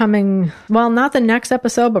upcoming, well, not the next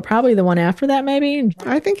episode, but probably the one after that, maybe.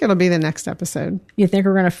 I think it'll be the next episode. You think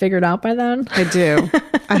we're going to figure it out by then? I do.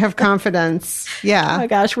 I have confidence. Yeah. Oh my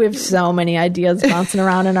gosh, we have so many ideas bouncing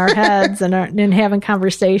around in our heads and having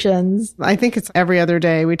conversations. I think it's every other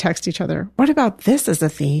day we text each other. What about this as a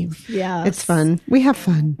theme? Yeah. It's fun. We have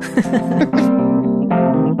fun.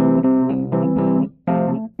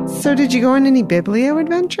 So did you go on any Biblio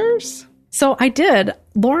adventures? So I did.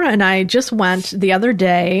 Laura and I just went the other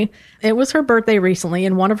day. It was her birthday recently,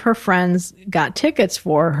 and one of her friends got tickets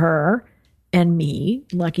for her and me.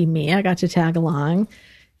 Lucky me, I got to tag along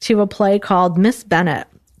to a play called Miss Bennet,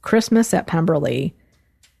 Christmas at Pemberley.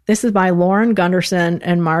 This is by Lauren Gunderson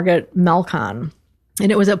and Margaret Melcon.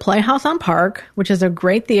 And it was at Playhouse on Park, which is a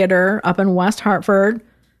great theater up in West Hartford,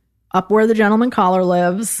 up where the gentleman caller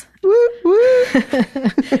lives. Woo, woo.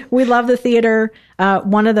 We love the theater.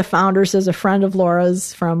 One of the founders is a friend of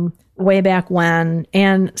Laura's from way back when.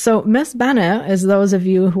 And so Miss Bennet, as those of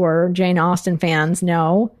you who are Jane Austen fans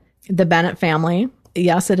know, the Bennet family.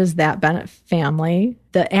 Yes, it is that Bennet family.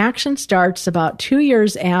 The action starts about 2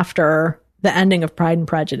 years after the ending of Pride and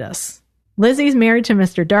Prejudice. Lizzie's married to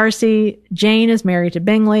Mr. Darcy. Jane is married to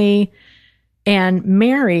Bingley. And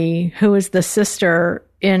Mary, who is the sister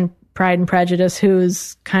in Pride and Prejudice,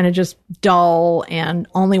 who's kind of just dull and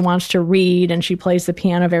only wants to read, and she plays the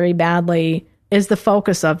piano very badly, is the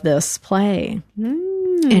focus of this play.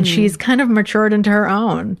 And she's kind of matured into her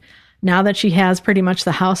own. Now that she has pretty much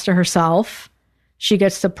the house to herself, she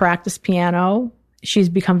gets to practice piano. She's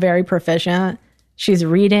become very proficient. She's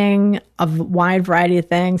reading a wide variety of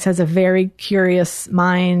things, has a very curious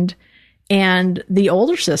mind. And the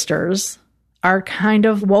older sisters are kind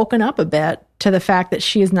of woken up a bit to the fact that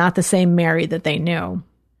she is not the same Mary that they knew.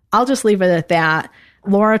 I'll just leave it at that.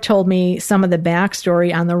 Laura told me some of the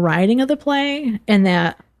backstory on the writing of the play, and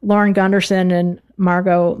that Lauren Gunderson and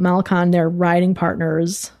Margot Melcon, their writing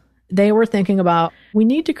partners, they were thinking about, we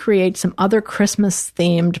need to create some other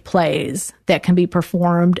Christmas-themed plays that can be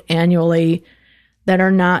performed annually that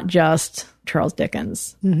are not just Charles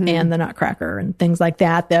Dickens and the Nutcracker and things like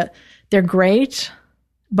that, that they're great,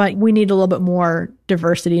 but we need a little bit more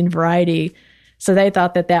diversity and variety. So they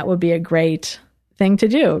thought that that would be a great thing to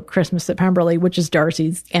do, Christmas at Pemberley, which is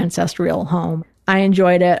Darcy's ancestral home. I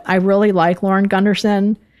enjoyed it. I really like Lauren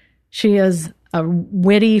Gunderson. She is a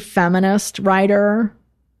witty feminist writer.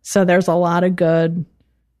 So there's a lot of good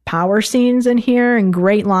power scenes in here and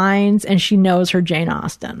great lines, and she knows her Jane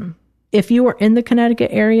Austen. If you are in the Connecticut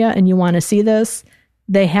area and you want to see this,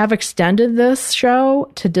 they have extended this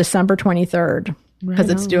show to December 23rd because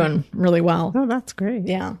it's doing really well. Oh, that's great.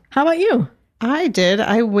 Yeah. How about you? I did.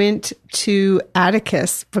 I went to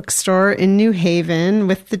Atticus Bookstore in New Haven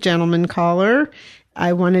with the gentleman caller.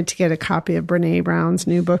 I wanted to get a copy of Brene Brown's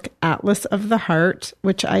new book, Atlas of the Heart,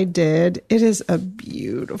 which I did. It is a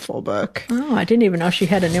beautiful book. Oh, I didn't even know she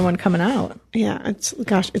had a new one coming out. Yeah, it's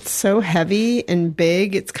so heavy and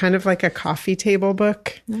big. It's kind of like a coffee table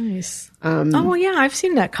book. Nice. Oh, yeah, I've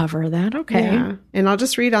seen that cover of that. Okay. Yeah. And I'll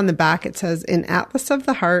just read on the back. It says, in Atlas of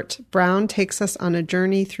the Heart, Brown takes us on a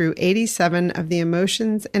journey through 87 of the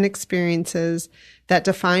emotions and experiences that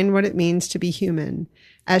define what it means to be human,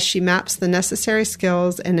 as she maps the necessary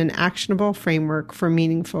skills and an actionable framework for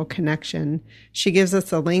meaningful connection. She gives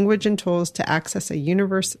us the language and tools to access a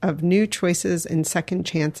universe of new choices and second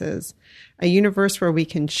chances, a universe where we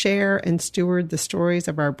can share and steward the stories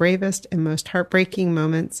of our bravest and most heartbreaking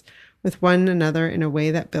moments, with one another in a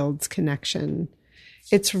way that builds connection.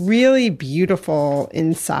 It's really beautiful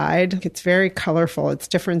inside. It's very colorful. It's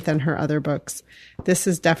different than her other books. This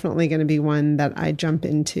is definitely going to be one that I jump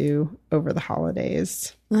into over the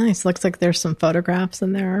holidays. Nice. Looks like there's some photographs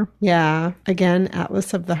in there. Yeah. Again,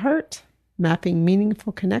 Atlas of the Heart, Mapping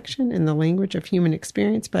Meaningful Connection in the Language of Human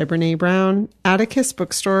Experience by Brene Brown. Atticus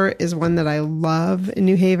Bookstore is one that I love in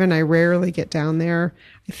New Haven. I rarely get down there.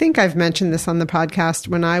 I think I've mentioned this on the podcast.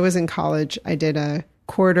 When I was in college, I did a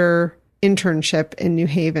quarter internship in New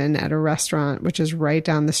Haven at a restaurant, which is right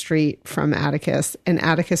down the street from Atticus. And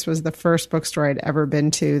Atticus was the first bookstore I'd ever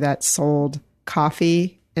been to that sold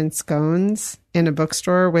coffee and scones in a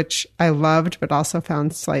bookstore, which I loved, but also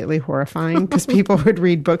found slightly horrifying because people would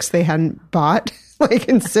read books they hadn't bought, like,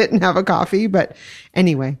 and sit and have a coffee. But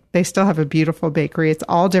anyway, they still have a beautiful bakery. It's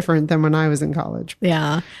all different than when I was in college.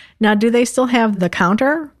 Yeah. Now, do they still have the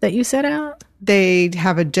counter that you sit at? They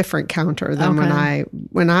have a different counter than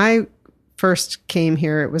when I first came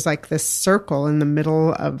here. It was like this circle in the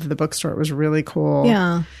middle of the bookstore. It was really cool.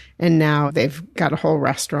 Yeah. And now they've got a whole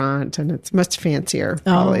restaurant and it's much fancier.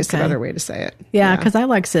 Probably is a better way to say it. Yeah, because I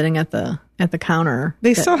like sitting at the counter.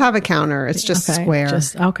 They still have a counter. It's just square.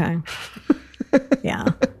 Yeah.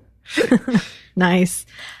 Nice.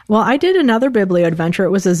 Well, I did another biblio-adventure. It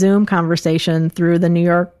was a Zoom conversation through the New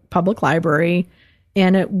York Public Library.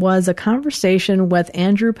 And it was a conversation with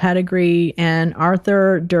Andrew Pettigrew and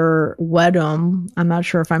Arthur der Wedum. I'm not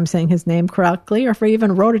sure if I'm saying his name correctly or if I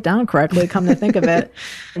even wrote it down correctly, come to think of it.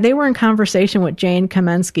 They were in conversation with Jane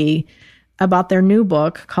Kamensky about their new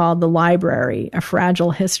book called The Library, A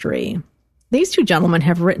Fragile History. These two gentlemen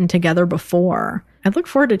have written together before. I look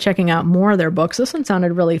forward to checking out more of their books. This one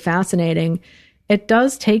sounded really fascinating. It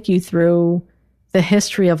does take you through the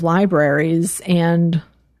history of libraries and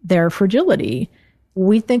their fragility.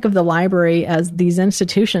 We think of the library as these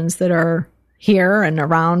institutions that are here and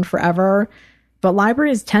around forever, but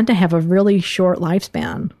libraries tend to have a really short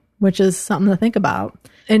lifespan, which is something to think about.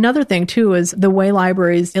 Another thing, too, is the way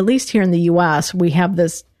libraries, at least here in the U.S., we have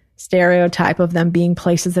this stereotype of them being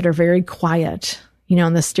places that are very quiet, you know,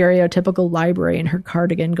 in the stereotypical library in her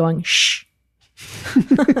cardigan going, shh,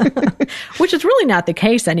 which is really not the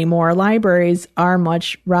case anymore. Libraries are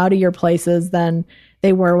much rowdier places than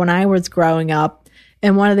they were when I was growing up.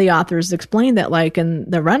 And one of the authors explained that, like, in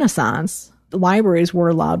the Renaissance, the libraries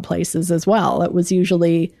were loud places as well. It was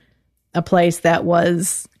usually a place that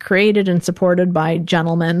was created and supported by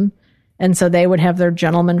gentlemen. And so they would have their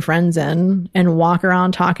gentleman friends in and walk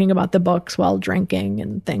around talking about the books while drinking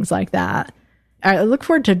and things like that. I look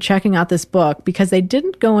forward to checking out this book because they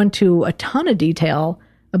didn't go into a ton of detail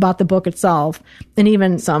about the book itself. And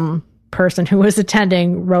even some person who was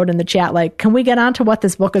attending wrote in the chat, like, can we get on to what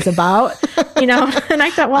this book is about? You know, and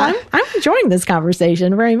I thought, well, I'm enjoying this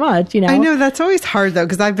conversation very much, you know. I know that's always hard though,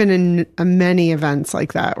 because I've been in many events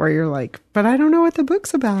like that where you're like, but I don't know what the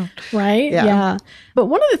book's about. Right. Yeah. But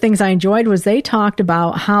one of the things I enjoyed was they talked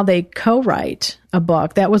about how they co-write a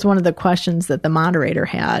book. That was one of the questions that the moderator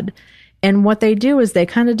had. And what they do is they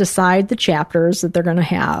kind of decide the chapters that they're going to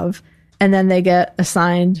have, and then they get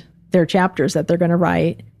assigned their chapters that they're going to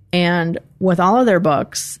write. And with all of their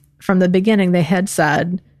books, from the beginning, they had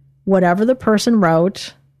said, whatever the person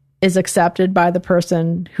wrote is accepted by the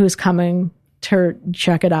person who's coming to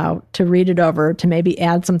check it out, to read it over, to maybe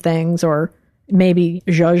add some things or maybe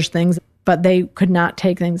judge things, but they could not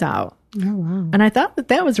take things out. Oh, wow. And I thought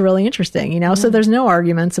that was really interesting, you know, so there's no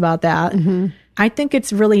arguments about that. Mm-hmm. I think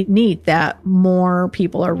it's really neat that more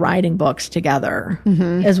people are writing books together.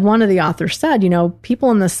 Mm-hmm. As one of the authors said, you know,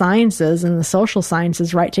 people in the sciences and the social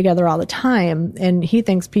sciences write together all the time. And he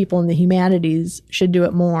thinks people in the humanities should do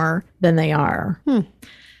it more than they are.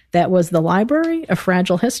 That was The Library, A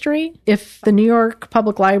Fragile History. If the New York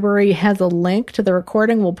Public Library has a link to the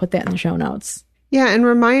recording, we'll put that in the show notes. Yeah, and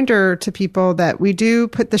reminder to people that we do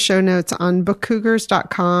put the show notes on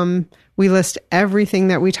bookcougars.com. We list everything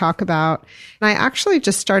that we talk about. And I actually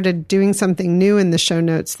just started doing something new in the show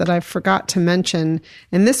notes that I forgot to mention.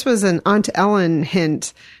 And this was an Aunt Ellen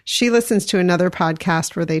hint. She listens to another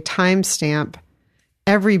podcast where they timestamp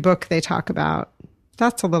every book they talk about.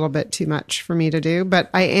 That's a little bit too much for me to do, but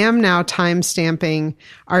I am now timestamping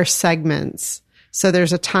our segments. So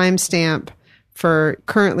there's a timestamp for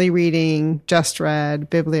currently reading, just read,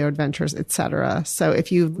 Biblio Adventures, etc. So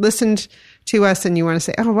if you listened to us and you want to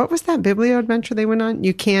say, oh, what was that Biblio Adventure they went on?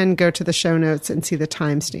 You can go to the show notes and see the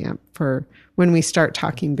timestamp for when we start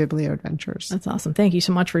talking biblioadventures. That's awesome. Thank you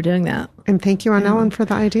so much for doing that. And thank you, Aunt Ellen, for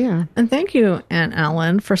the idea. And thank you, Aunt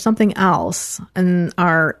Ellen, for something else. In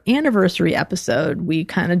our anniversary episode, we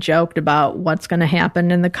kind of joked about what's going to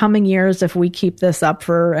happen in the coming years if we keep this up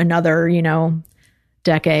for another,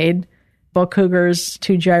 decade. Book Cougars,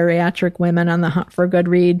 2 geriatric women on the hunt for a good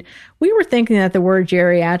read. We were thinking that the word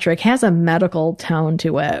geriatric has a medical tone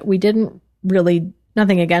to it. We didn't really,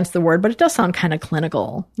 nothing against the word, but it does sound kind of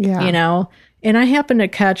clinical, And I happened to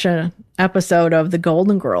catch an episode of The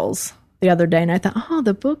Golden Girls the other day, and I thought, oh,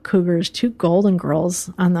 the Book Cougars, 2 Golden Girls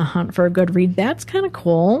on the hunt for a good read. That's kind of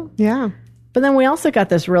cool. Yeah. But then we also got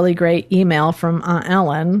this really great email from Aunt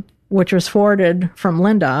Ellen, which was forwarded from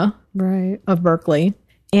Linda of Berkeley.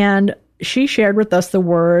 And she shared with us the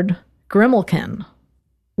word grimalkin,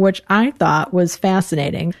 which I thought was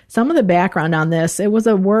fascinating. Some of the background on this, it was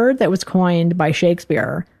a word that was coined by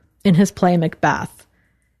Shakespeare in his play Macbeth.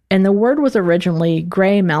 And the word was originally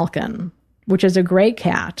gray malkin, which is a gray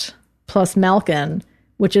cat, plus malkin,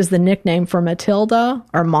 which is the nickname for Matilda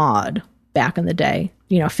or Maud back in the day,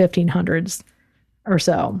 1500s or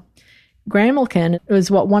so. Grimalkin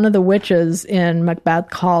is what one of the witches in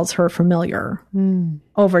Macbeth calls her familiar.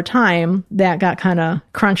 Over time, that got kind of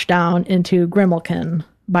crunched down into grimalkin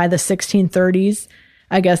by the 1630s.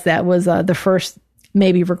 I guess that was the first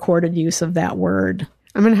maybe recorded use of that word.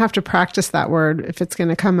 I'm going to have to practice that word if it's going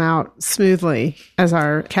to come out smoothly as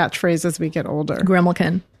our catchphrase as we get older.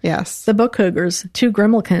 Grimalkin. Yes. The Book Cougars, 2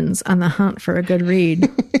 grimalkins on the hunt for a good read.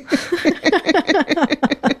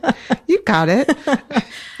 You got it.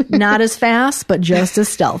 Not as fast, but just as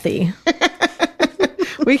stealthy.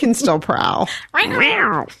 We can still prowl.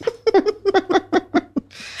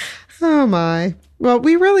 Oh, my. Well,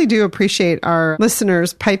 we really do appreciate our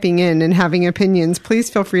listeners piping in and having opinions. Please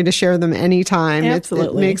feel free to share them anytime.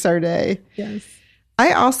 Absolutely. It makes our day. Yes.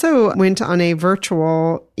 I also went on a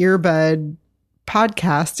virtual earbud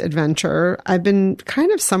podcast adventure. I've been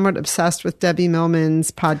kind of somewhat obsessed with Debbie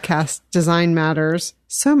Millman's podcast, Design Matters,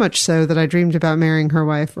 so much so that I dreamed about marrying her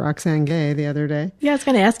wife, Roxane Gay, the other day. Yeah, I was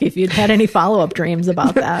going to ask you if you'd had any follow-up dreams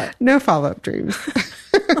about that. No follow-up dreams.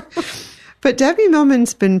 But Debbie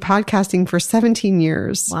Millman's been podcasting for 17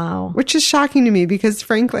 years. Wow. Which is shocking to me because,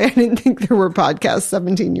 frankly, I didn't think there were podcasts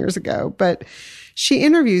 17 years ago. But she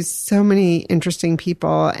interviews so many interesting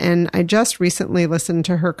people. And I just recently listened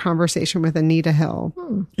to her conversation with Anita Hill.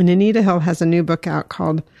 And Anita Hill has a new book out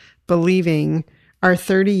called Believing, Our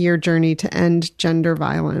 30-Year Journey to End Gender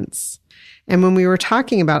Violence. And when we were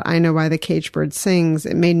talking about I Know Why the Caged Bird Sings,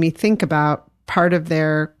 it made me think about part of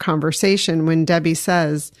their conversation when Debbie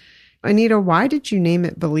says, Anita, why did you name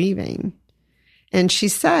it Believing? And she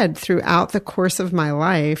said, throughout the course of my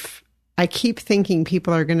life, I keep thinking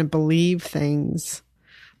people are going to believe things.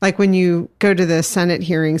 Like when you go to the Senate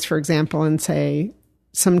hearings, for example, and say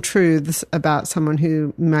some truths about someone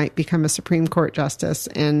who might become a Supreme Court justice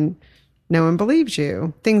and no one believes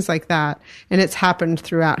you, things like that. And it's happened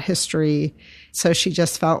throughout history. So she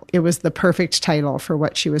just felt it was the perfect title for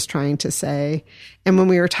what she was trying to say. And when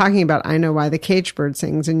we were talking about I Know Why the Caged Bird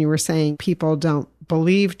Sings, and you were saying people don't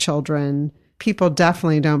believe children, people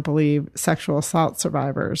definitely don't believe sexual assault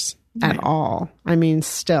survivors at all. I mean,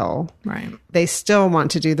 still. Right. They still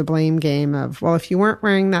want to do the blame game of, well, if you weren't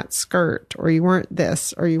wearing that skirt, or you weren't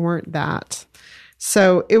this, or you weren't that.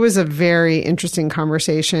 So it was a very interesting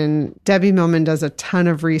conversation. Debbie Millman does a ton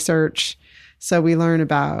of research. So we learn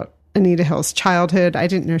about Anita Hill's childhood. I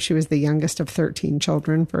didn't know she was the youngest of 13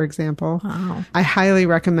 children, for example. Wow. I highly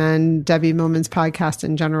recommend Debbie Millman's podcast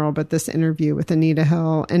in general, but this interview with Anita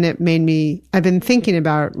Hill, and it made me, I've been thinking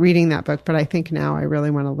about reading that book, but I think now I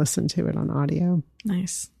really want to listen to it on audio.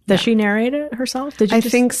 Nice. Does she narrate it herself? Did you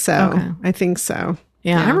think so. Okay. I think so.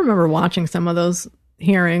 Yeah, I remember watching some of those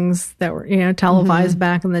hearings that were, televised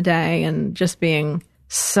back in the day and just being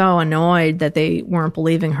so annoyed that they weren't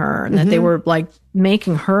believing her and that they were like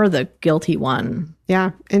making her the guilty one.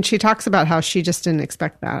 Yeah. And she talks about how she just didn't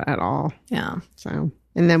expect that at all. Yeah. So,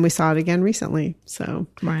 and then we saw it again recently. So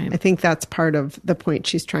I think that's part of the point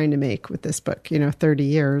she's trying to make with this book, 30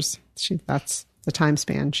 years. That's the time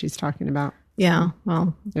span she's talking about. Yeah.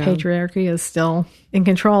 Well, patriarchy is still in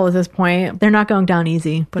control at this point. They're not going down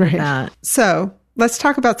easy, put it that. So let's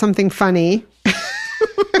talk about something funny.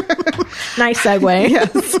 Nice segue.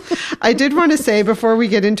 Yes. I did want to say before we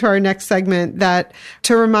get into our next segment that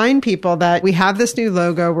to remind people that we have this new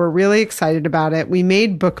logo. We're really excited about it. We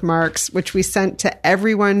made bookmarks, which we sent to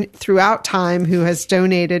everyone throughout time who has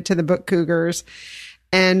donated to the Book Cougars.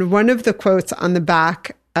 And one of the quotes on the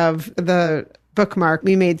back of the bookmark.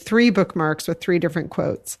 We made 3 bookmarks with 3 different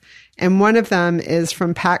quotes. And one of them is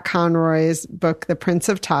from Pat Conroy's book, The Prince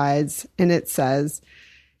of Tides. And it says,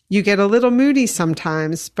 "You get a little moody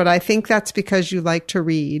sometimes, but I think that's because you like to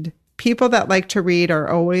read. People that like to read are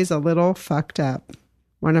always a little fucked up."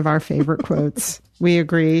 One of our favorite quotes. We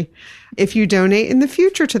agree. If you donate in the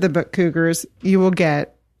future to the Book Cougars, you will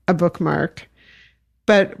get a bookmark.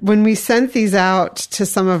 But when we sent these out to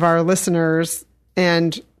some of our listeners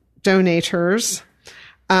and donators,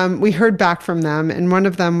 we heard back from them. And one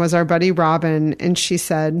of them was our buddy Robin. And she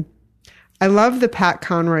said, "I love the Pat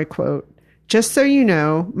Conroy quote. Just so you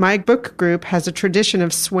know, my book group has a tradition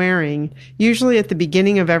of swearing, usually at the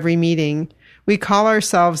beginning of every meeting. We call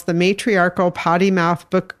ourselves the Matriarchal Potty Mouth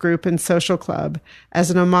Book Group and Social Club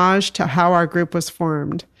as an homage to how our group was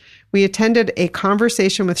formed. We attended a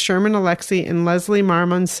conversation with Sherman Alexie and Leslie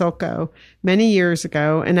Marmon Silko many years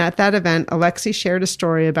ago, and at that event, Alexie shared a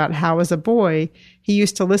story about how, as a boy, he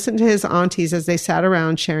used to listen to his aunties as they sat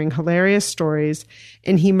around sharing hilarious stories,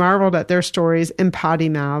 and he marveled at their stories and potty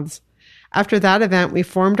mouths. After that event, we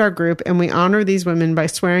formed our group, and we honor these women by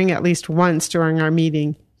swearing at least once during our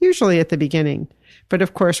meeting, usually at the beginning. But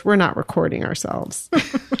of course, we're not recording ourselves."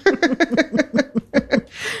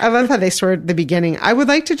 I love how they swear at the beginning. I would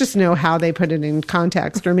like to just know how they put it in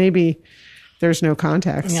context, or maybe there's no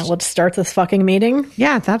context. Yeah, let's start this fucking meeting.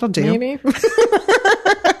 Yeah, that'll do. Maybe.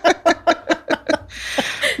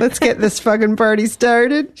 Let's get this fucking party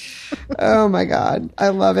started. Oh my God. I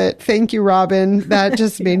love it. Thank you, Robin. That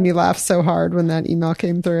just made me laugh so hard when that email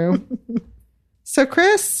came through. So,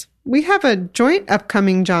 Chris, we have a joint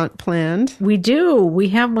upcoming jaunt planned. We do. We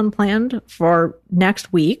have one planned for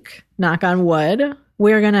next week. Knock on wood.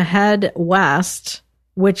 We're going to head west,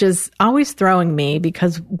 which is always throwing me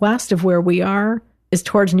because west of where we are is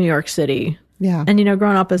towards New York City. Yeah. And,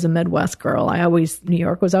 growing up as a Midwest girl, New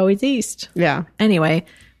York was always east. Yeah. Anyway,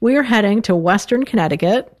 we are heading to Western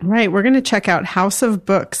Connecticut. Right. We're going to check out House of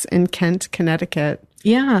Books in Kent, Connecticut.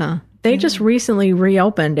 Yeah. They just recently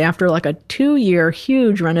reopened after like a 2-year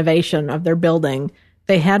huge renovation of their building.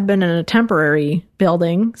 They had been in a temporary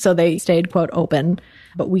building, so they stayed, quote, open.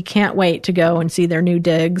 But we can't wait to go and see their new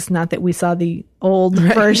digs. Not that we saw the old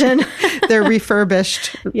version. They're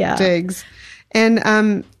refurbished digs.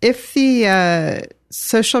 And if the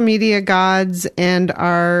social media gods and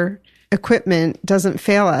our equipment doesn't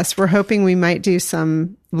fail us, we're hoping we might do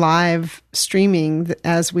some live streaming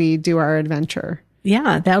as we do our adventure.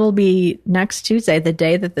 Yeah, that'll be next Tuesday, the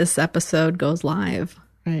day that this episode goes live.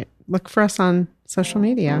 Right. Look for us on social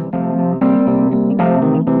media.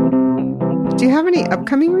 Do you have any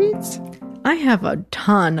upcoming reads? I have a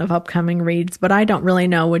ton of upcoming reads, but I don't really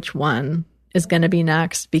know which one is going to be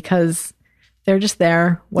next because they're just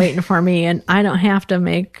there waiting for me, and I don't have to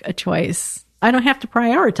make a choice. I don't have to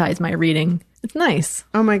prioritize my reading. It's nice.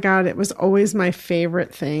 Oh my God. It was always my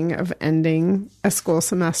favorite thing of ending a school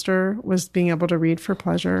semester was being able to read for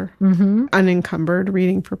pleasure. Mm-hmm. Unencumbered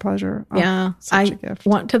reading for pleasure. Oh, yeah. Such a gift.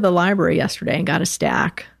 Went to the library yesterday and got a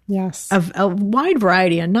stack. Yes. Of a wide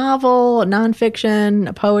variety, a novel, a nonfiction,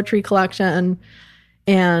 a poetry collection,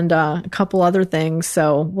 and a couple other things.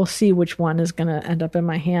 So we'll see which one is going to end up in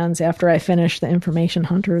my hands after I finish the Information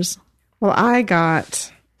Hunters. Well,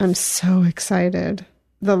 I'm so excited.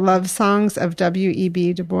 The Love Songs of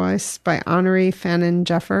W.E.B. Du Bois by Honoré Fannin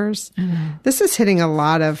Jeffers. This is hitting a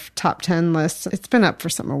lot of top 10 lists. It's been up for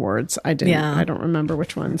some awards. I don't remember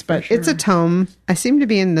which ones, but It's a tome. I seem to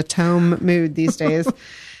be in the tome mood these days.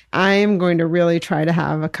 I am going to really try to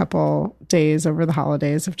have a couple days over the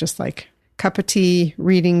holidays of just like cup of tea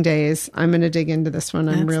reading days. I'm going to dig into this one.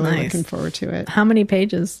 I'm really looking forward to it. How many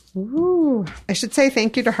pages? Ooh. I should say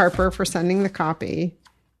thank you to Harper for sending the copy.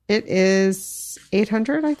 It is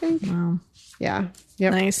 800, I think. Wow. Yeah.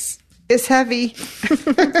 Yep. Nice. It's heavy.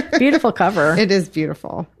 Beautiful cover. It is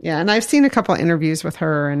beautiful. Yeah. And I've seen a couple interviews with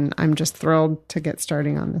her, and I'm just thrilled to get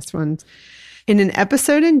starting on this one. In an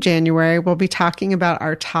episode in January, we'll be talking about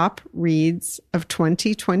our top reads of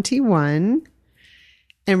 2021.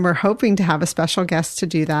 And we're hoping to have a special guest to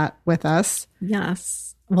do that with us.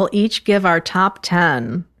 Yes. We'll each give our top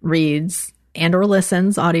 10 reads and or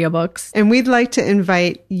listens, audiobooks. And we'd like to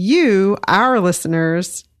invite you, our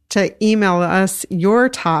listeners, to email us your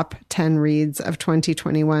top 10 reads of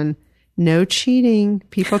 2021. No cheating.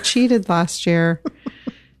 People cheated last year.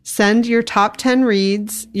 Send your top 10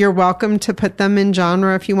 reads. You're welcome to put them in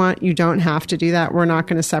genre if you want. You don't have to do that. We're not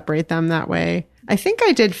going to separate them that way. I think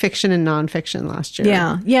I did fiction and nonfiction last year.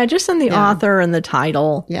 Yeah. Yeah. Just send the author and the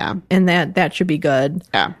title. Yeah. And that should be good.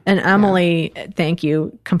 Yeah. And Emily, thank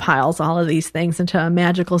you, compiles all of these things into a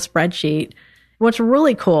magical spreadsheet. What's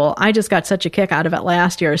really cool, I just got such a kick out of it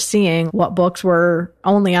last year, seeing what books were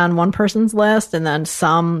only on one person's list, and then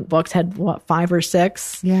some books had, 5 or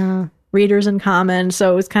 6 readers in common.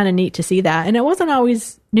 So it was kind of neat to see that. And it wasn't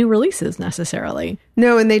always new releases necessarily.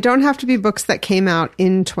 No, and they don't have to be books that came out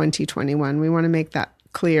in 2021. We want to make that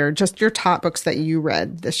clear. Just your top books that you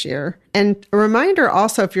read this year. And a reminder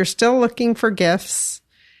also, if you're still looking for gifts,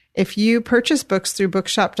 if you purchase books through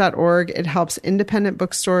bookshop.org, it helps independent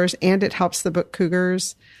bookstores and it helps the Book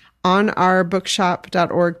Cougars. On our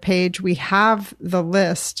bookshop.org page, we have the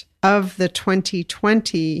list of the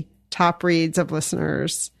 2020 top reads of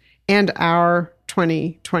listeners and our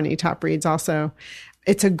 2020 top reads also.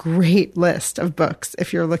 It's a great list of books.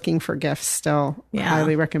 If you're looking for gifts still, I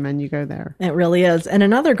highly recommend you go there. It really is. And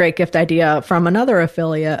another great gift idea from another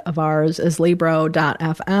affiliate of ours is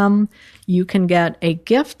Libro.fm. You can get a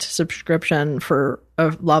gift subscription for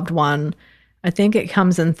a loved one. I think it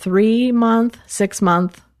comes in 3-month,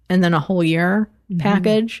 6-month, and then a whole year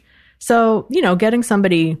package. So, getting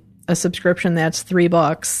somebody a subscription that's 3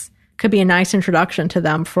 books could be a nice introduction to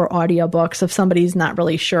them for audiobooks if somebody's not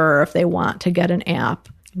really sure if they want to get an app.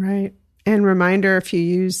 Right. And reminder, if you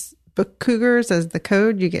use Book Cougars as the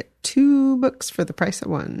code, you get 2 books for the price of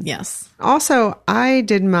 1. Yes. Also, I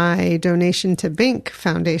did my donation to Bink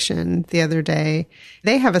Foundation the other day.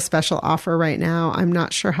 They have a special offer right now. I'm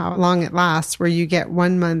not sure how long it lasts, where you get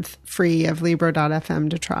 1 month free of Libro.fm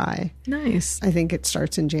to try. Nice. I think it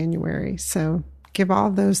starts in January. So give all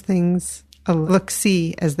those things a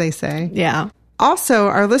look-see, as they say. Yeah. Also,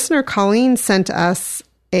 our listener Colleen sent us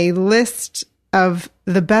a list of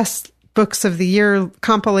the best books of the year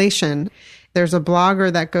compilation. There's a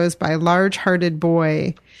blogger that goes by Large Hearted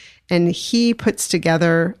Boy, and he puts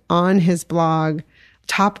together on his blog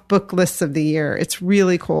top book lists of the year. It's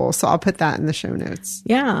really cool. So I'll put that in the show notes.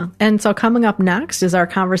 Yeah. And so coming up next is our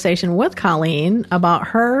conversation with Colleen about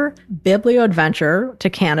her biblio-adventure to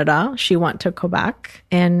Canada. She went to Quebec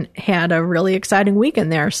and had a really exciting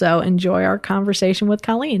weekend there. So enjoy our conversation with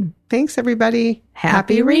Colleen. Thanks, everybody.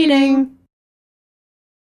 Happy reading.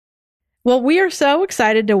 Well, we are so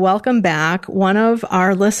excited to welcome back one of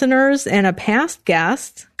our listeners and a past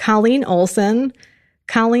guest, Colleen Olson.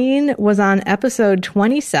 Colleen was on episode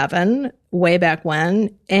 27 way back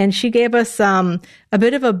when, and she gave us a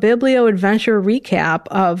bit of a biblio-adventure recap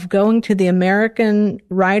of going to the American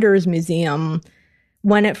Writers Museum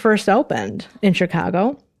when it first opened in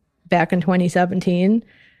Chicago back in 2017.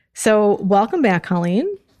 So welcome back,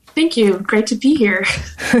 Colleen. Thank you. Great to be here.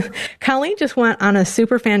 Colleen just went on a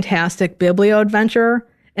super fantastic biblio-adventure,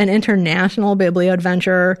 an international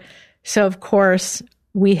biblio-adventure. So, of course,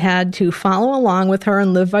 we had to follow along with her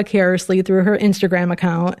and live vicariously through her Instagram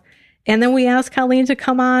account. And then we asked Colleen to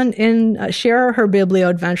come on and share her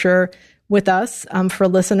biblio-adventure with us for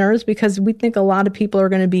listeners, because we think a lot of people are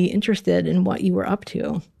going to be interested in what you were up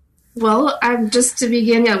to. Well, just to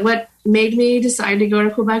begin, what made me decide to go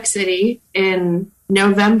to Quebec City in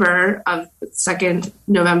November of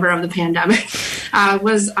the pandemic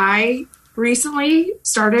was I recently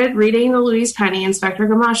started reading the Louise Penny Inspector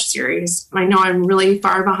Gamache series. I know I'm really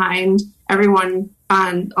far behind everyone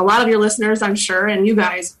on a lot of your listeners, I'm sure, and you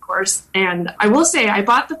guys, of course. And I will say I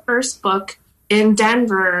bought the first book in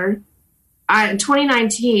Denver in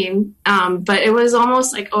 2019, but it was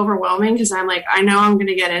almost like overwhelming because I'm like, I know I'm going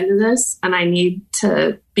to get into this and I need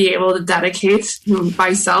to be able to dedicate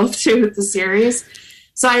myself to the series.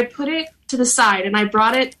 So I put it to the side and I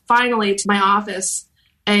brought it finally to my office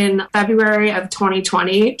in February of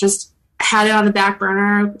 2020, just had it on the back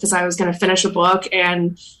burner because I was going to finish a book.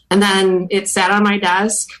 And then it sat on my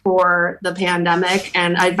desk for the pandemic.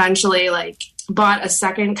 And I eventually bought a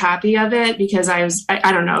second copy of it because I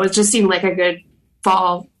don't know, it just seemed like a good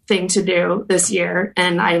fall thing to do this year.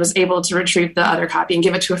 And I was able to retrieve the other copy and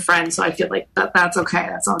give it to a friend. So I feel like that's okay.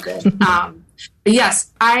 That's all good. But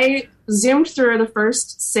yes, I zoomed through the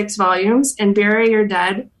first 6 volumes, and Bury Your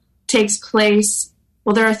Dead takes place.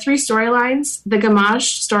 Well, there are 3 storylines. The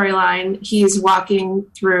Gamache storyline, he's walking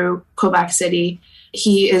through Quebec City.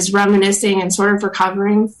 He is reminiscing and sort of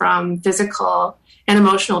recovering from physical and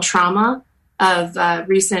emotional trauma of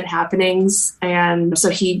recent happenings. And so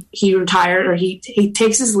he retired, or he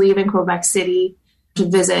takes his leave in Quebec City to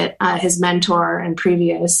visit his mentor and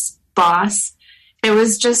previous boss. It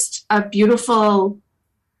was just a beautiful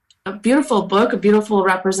book, a beautiful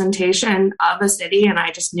representation of the city, and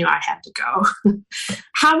I just knew I had to go.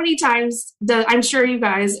 How many times, I'm sure you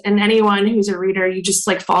guys and anyone who's a reader, you just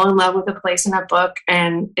fall in love with a place in a book,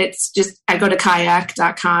 and it's just, I go to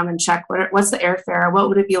kayak.com and check what's the airfare, what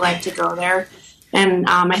would it be like to go there? And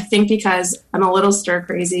I think because I'm a little stir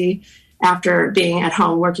crazy, after being at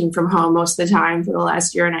home, working from home most of the time for the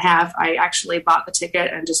last year and a half, I actually bought the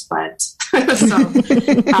ticket and just went.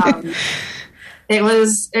 It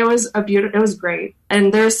was great.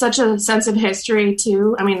 And there's such a sense of history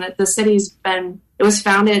too. I mean, it was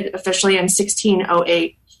founded officially in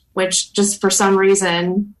 1608, which just for some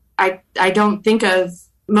reason, I don't think of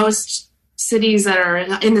most cities that are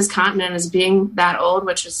in this continent as being that old,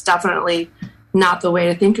 which is definitely not the way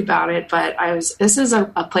to think about it. But this is a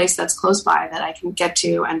place that's close by that I can get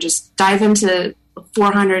to and just dive into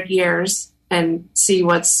 400 years and see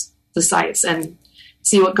what's the sites and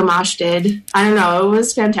see what Gamache did. I don't know. It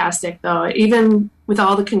was fantastic though. Even with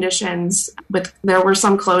all the conditions, there were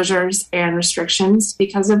some closures and restrictions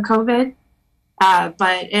because of COVID.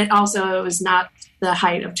 But it was not the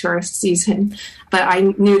height of tourist season, but I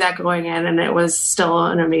knew that going in, and it was still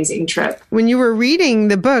an amazing trip. When you were reading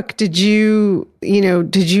the book, did you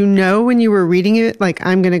know when you were reading it, like,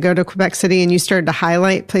 I'm going to go to Quebec City, and you started to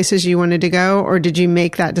highlight places you wanted to go? Or did you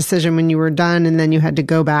make that decision when you were done and then you had to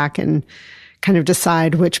go back and kind of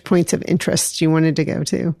decide which points of interest you wanted to go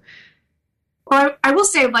to? Well, I will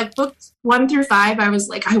say, like, books 1 through 5, I was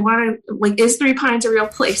like, I want to, like, is Three Pines a real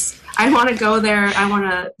place? I want to go there. I want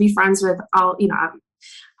to be friends with all,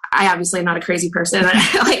 I obviously am not a crazy person.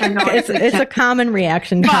 Like, I know it's a common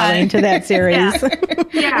reaction, Colleen, to that series.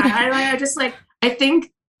 I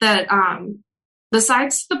think that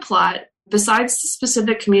besides the plot, besides the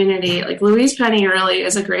specific community, like, Louise Penny really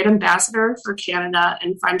is a great ambassador for Canada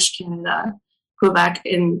and French Canada, Quebec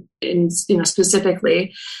in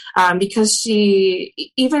specifically, because she,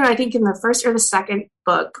 even I think in the first or the second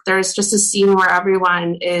book, there's just a scene where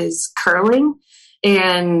everyone is curling,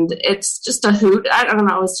 and it's just a hoot. I don't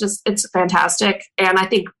know. It's fantastic. And I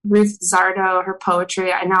think Ruth Zardo, her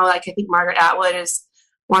poetry, I think Margaret Atwood is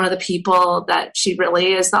one of the people that she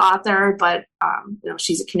really is the author, but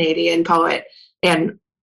she's a Canadian poet and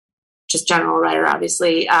just general writer,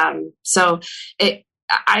 obviously. So it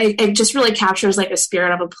just really captures, like, a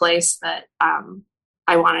spirit of a place that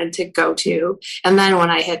I wanted to go to. And then when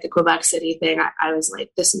I hit the Quebec City thing, I was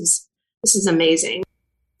like, this is amazing.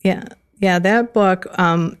 Yeah, that book,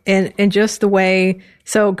 and just the way,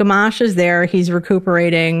 so Gamache is there, he's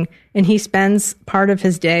recuperating, and he spends part of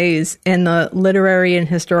his days in the Literary and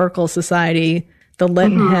Historical Society, the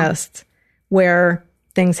Lit and Hist, where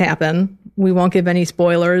things happen. We won't give any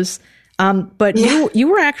spoilers. But you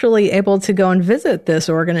were actually able to go and visit this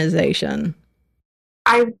organization.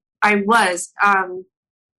 I was.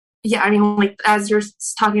 Like, as you're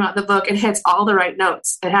talking about the book, it hits all the right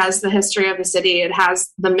notes. It has the history of the city. It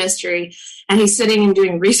has the mystery. And he's sitting and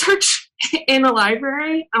doing research in a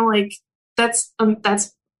library. I'm like, I'm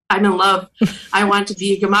in love. I want to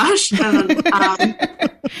be Gamache.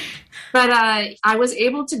 But I was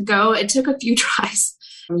able to go. It took a few tries.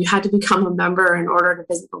 You had to become a member in order to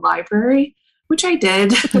visit the library, which I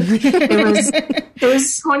did. It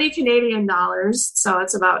was 20 Canadian dollars. So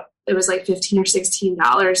it was like $15 or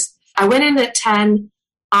 $16. I went in at 10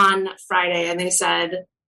 on Friday, and they said,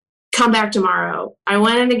 come back tomorrow. I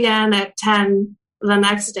went in again at 10 the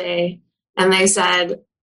next day, and they said,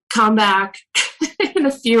 come back in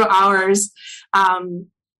a few hours. And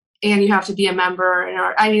you have to be a member.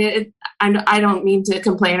 I don't mean to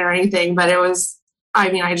complain or anything, but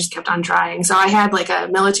I just kept on trying. So I had, like, a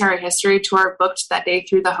military history tour booked that day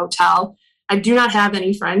through the hotel. I do not have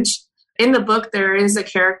any French. In the book, there is a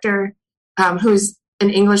character who's an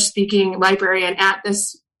English-speaking librarian at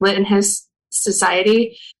this Lit and Hist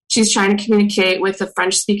society. She's trying to communicate with a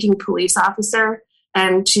French-speaking police officer,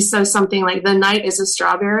 and she says something like, the night is a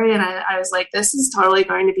strawberry. And I was like, this is totally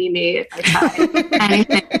going to be me if I try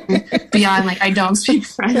anything beyond, like, I don't speak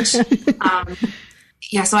French.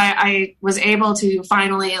 So I was able to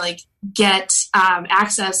finally, like, get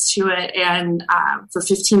access to it, and for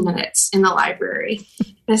 15 minutes in the library.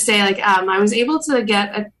 I say, like, I was able to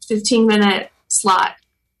get a 15-minute slot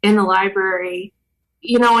in the library.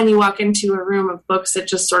 When you walk into a room of books, it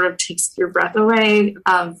just sort of takes your breath away,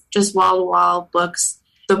 of just wall-to-wall books.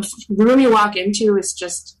 The room you walk into is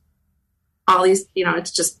just all these,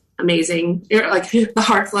 it's just amazing. You're like, the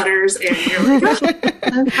heart flutters, and you're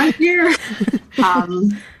like, I'm here.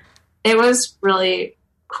 It was really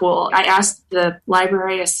cool. I asked the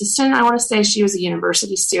library assistant, I want to say she was a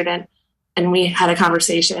university student, and we had a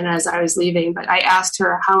conversation as I was leaving, but I asked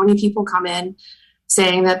her how many people come in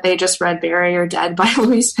saying that they just read Bury Your Dead by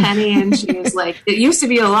Louise Penny, and she was like, it used to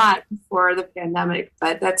be a lot before the pandemic,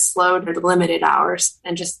 but that slowed to limited hours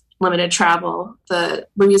and just limited travel. The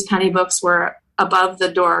Louise Penny books were above the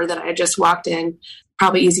door that I just walked in,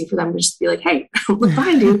 probably easy for them to just be like, hey, look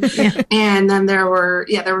behind you. Yeah. And then there were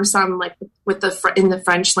some like with in the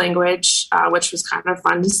French language, which was kind of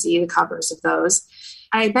fun to see the covers of those.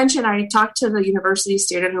 I mentioned I talked to the university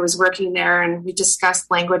student who was working there, and we discussed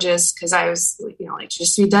languages because I was, like, je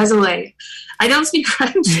suis désolée. I don't speak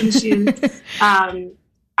French. And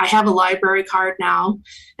I have a library card now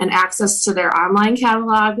and access to their online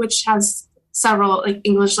catalog, which has several like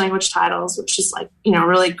English language titles, which is like,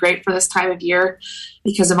 really great for this time of year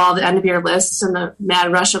because of all the end of year lists and the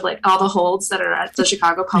mad rush of like all the holds that are at the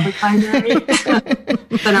Chicago Public Library.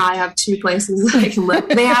 So now I have 2 places that I can look.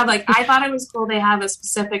 They have I thought it was cool. They have a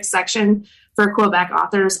specific section for Quebec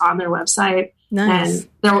authors on their website. Nice. And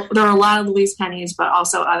there are a lot of Louise Penny's, but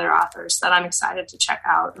also other authors that I'm excited to check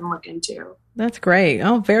out and look into. That's great.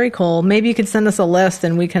 Oh, very cool. Maybe you could send us a list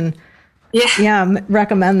and we can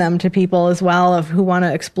recommend them to people as well of who want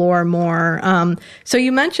to explore more. So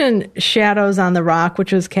you mentioned Shadows on the Rock,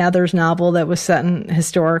 which was Cather's novel that was set in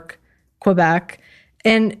historic Quebec.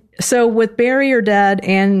 And so with Bury Your Dead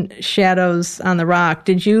and Shadows on the Rock,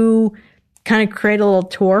 did you kind of create a little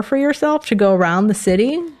tour for yourself to go around the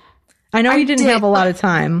city? I know you didn't have a lot of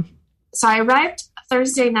time. So I arrived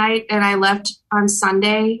Thursday night and I left on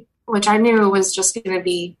Sunday, which I knew was just going to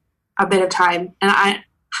be a bit of time. And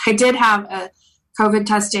I did have a COVID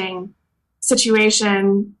testing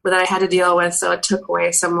situation that I had to deal with, so it took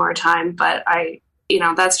away some more time. But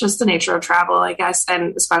that's just the nature of travel, I guess,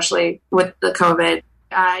 and especially with the COVID.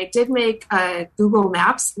 I did make a Google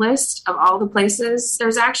Maps list of all the places.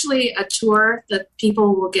 There's actually a tour that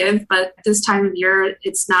people will give, but this time of year,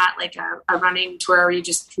 it's not like a running tour where you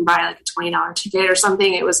just can buy like a $20 ticket or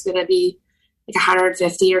something. It was going to be like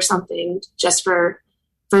 $150 or something just for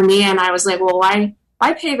me. And I was like, well, why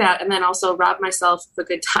pay that and then also rob myself of a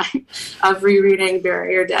good time of rereading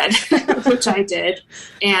Bury Your Dead, which I did.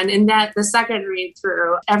 And in the second read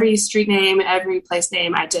through, every street name, every place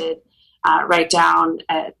name I did write down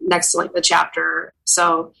next to like the chapter.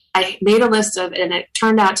 So I made a list of, and it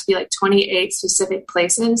turned out to be like 28 specific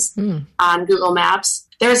places on Google Maps.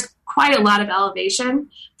 There's quite a lot of elevation,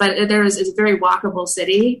 but it's a very walkable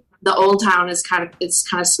city. The old town is kind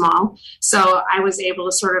of small. So I was able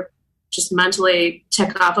to sort of just mentally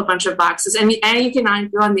tick off a bunch of boxes. And you can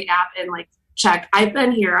go on the app and like check, I've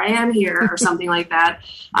been here, I am here, or something like that.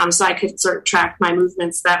 So I could sort of track my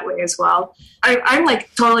movements that way as well. I'm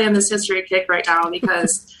like totally on this history kick right now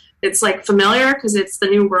because it's like familiar because it's the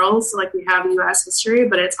New World. So like we have U.S. history,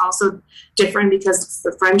 but it's also different because it's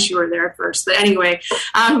the French who were there first. But anyway,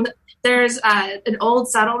 there's an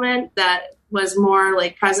old settlement that was more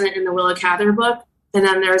like present in the Willa Cather book. And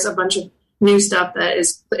then there's a bunch of new stuff that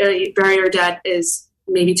is Bury Your Dead is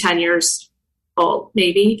maybe 10 years old,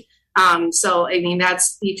 maybe. So, I mean,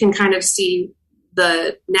 you can kind of see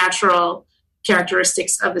the natural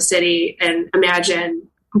characteristics of the city and imagine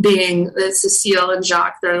being Cecile and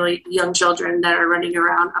Jacques. They're like young children that are running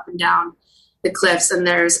around up and down the cliffs. And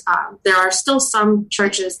there are still some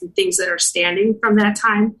churches and things that are standing from that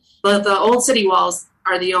time, but the old city walls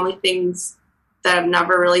are the only things that have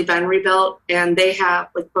never really been rebuilt. And they have,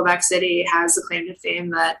 like Quebec City has the claim to fame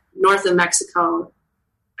that north of Mexico,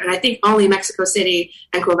 and I think only Mexico City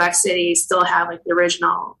and Quebec City still have like the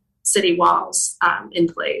original city walls in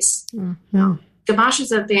place. Mm-hmm. Gamache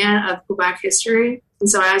is a fan of Quebec history. And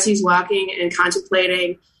so as he's walking and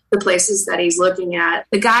contemplating the places that he's looking at,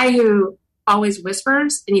 the guy who always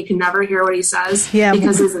whispers and you can never hear what he says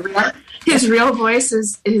because his real voice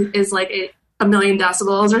is like a million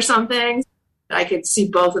decibels or something. I could see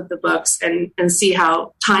both of the books and see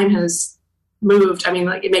how time has moved. I mean,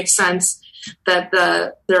 like it makes sense that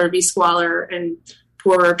there would be squalor and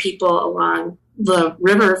poorer people along the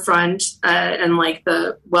riverfront and like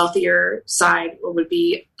the wealthier side would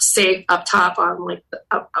be safe up top on like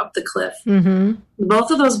up the cliff. Mm-hmm. Both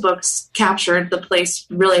of those books captured the place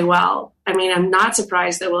really well. I mean, I'm not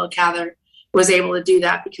surprised that Willa Cather was able to do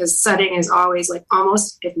that because setting is always like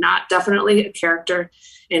almost, if not definitely, a character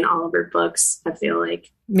in all of her books, I feel like.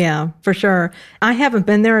 Yeah, for sure. I haven't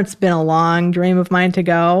been there. It's been a long dream of mine to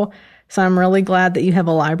go. So I'm really glad that you have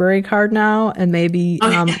a library card now, and maybe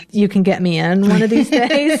you can get me in one of these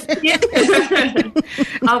days.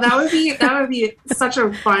 Oh, that would be such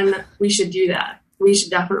a fun. We should do that. We should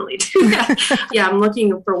definitely do that. Yeah, I'm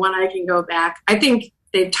looking for when I can go back. I think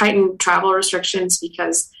they've tightened travel restrictions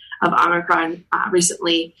because of Omicron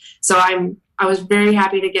recently. So I was very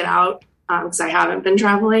happy to get out because I haven't been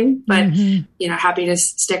traveling, but happy to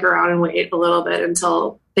stick around and wait a little bit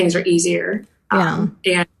until things are easier and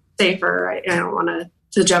safer. I don't want to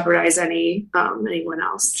to jeopardize anyone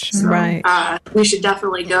else. Sure. So, Right. we should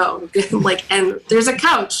definitely go. And there's a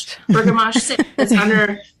couch where Gamache sits. It's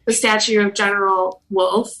under the statue of General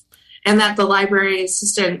Wolfe, and that the library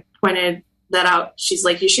assistant pointed that out. She's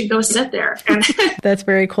like, you should go sit there. And That's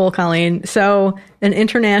very cool, Colleen. So an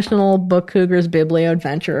international Book Cougars Biblio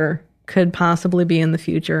adventure could possibly be in the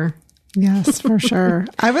future. Yes, for sure.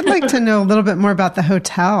 I would like to know a little bit more about the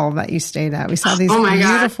hotel that you stayed at. We saw these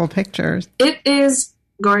beautiful pictures. It is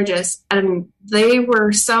gorgeous. And they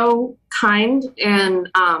were so kind. And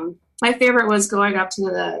my favorite was going up to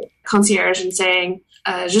the concierge and saying,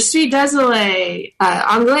 je suis désolé,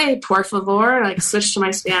 anglais, por favor. Like, switch to my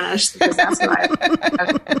Spanish because that's what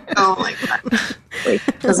oh my God.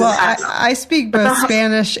 I speak both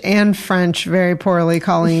Spanish and French very poorly,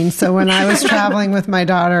 Colleen. So when I was traveling with my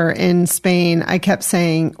daughter in Spain, I kept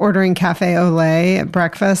ordering cafe au lait at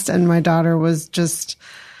breakfast, and my daughter was just,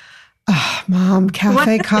 Mom,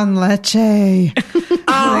 cafe con leche.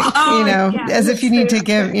 As if you need to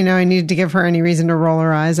give, I needed to give her any reason to roll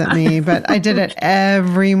her eyes at me. But I did it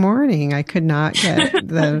every morning. I could not get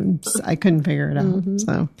I couldn't figure it out. Mm-hmm.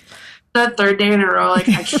 So the third day in a row, like,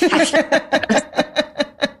 I can't.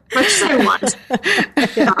 Much as I want.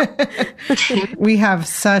 We have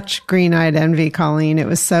such green-eyed envy, Colleen. It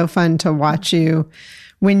was so fun to watch you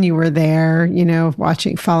when you were there,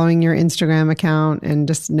 following your Instagram account and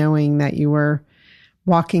just knowing that you were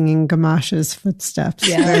walking in Gamache's footsteps.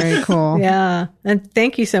 Yeah. Very cool. Yeah. And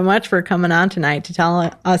thank you so much for coming on tonight to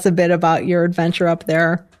tell us a bit about your adventure up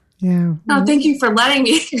there. Yeah. Oh, thank you for letting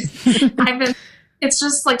me. It's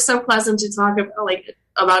just like so pleasant to talk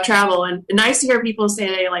about travel, and nice to hear people say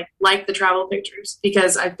they like the travel pictures,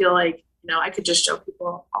 because I feel like, I could just show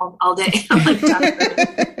people all day.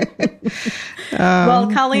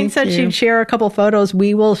 Well, Colleen said she'd share a couple photos.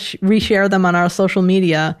 We will reshare them on our social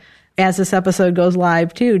media as this episode goes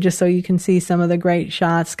live too, just so you can see some of the great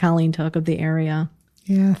shots Colleen took of the area.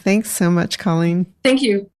 Yeah. Thanks so much, Colleen. Thank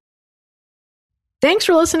you. Thanks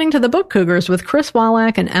for listening to The Book Cougars with Chris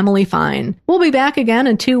Wallach and Emily Fine. We'll be back again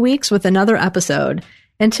in 2 weeks with another episode.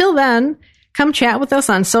 Until then, come chat with us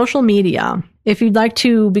on social media. If you'd like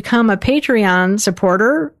to become a Patreon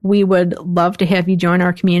supporter, we would love to have you join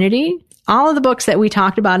our community. All of the books that we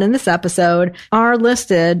talked about in this episode are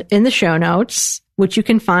listed in the show notes, which you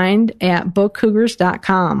can find at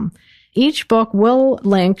bookcougars.com. Each book will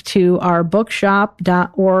link to our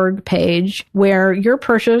bookshop.org page, where your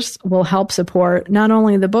purchase will help support not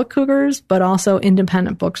only the Book Cougars, but also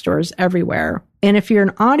independent bookstores everywhere. And if you're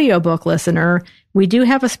an audiobook listener, we do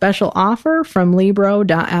have a special offer from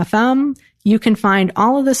Libro.fm. You can find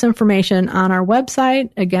all of this information on our website.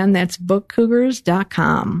 Again, that's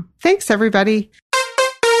bookcougars.com. Thanks, everybody.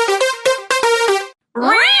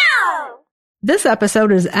 This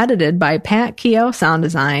episode is edited by Pat Keogh Sound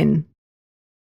Design.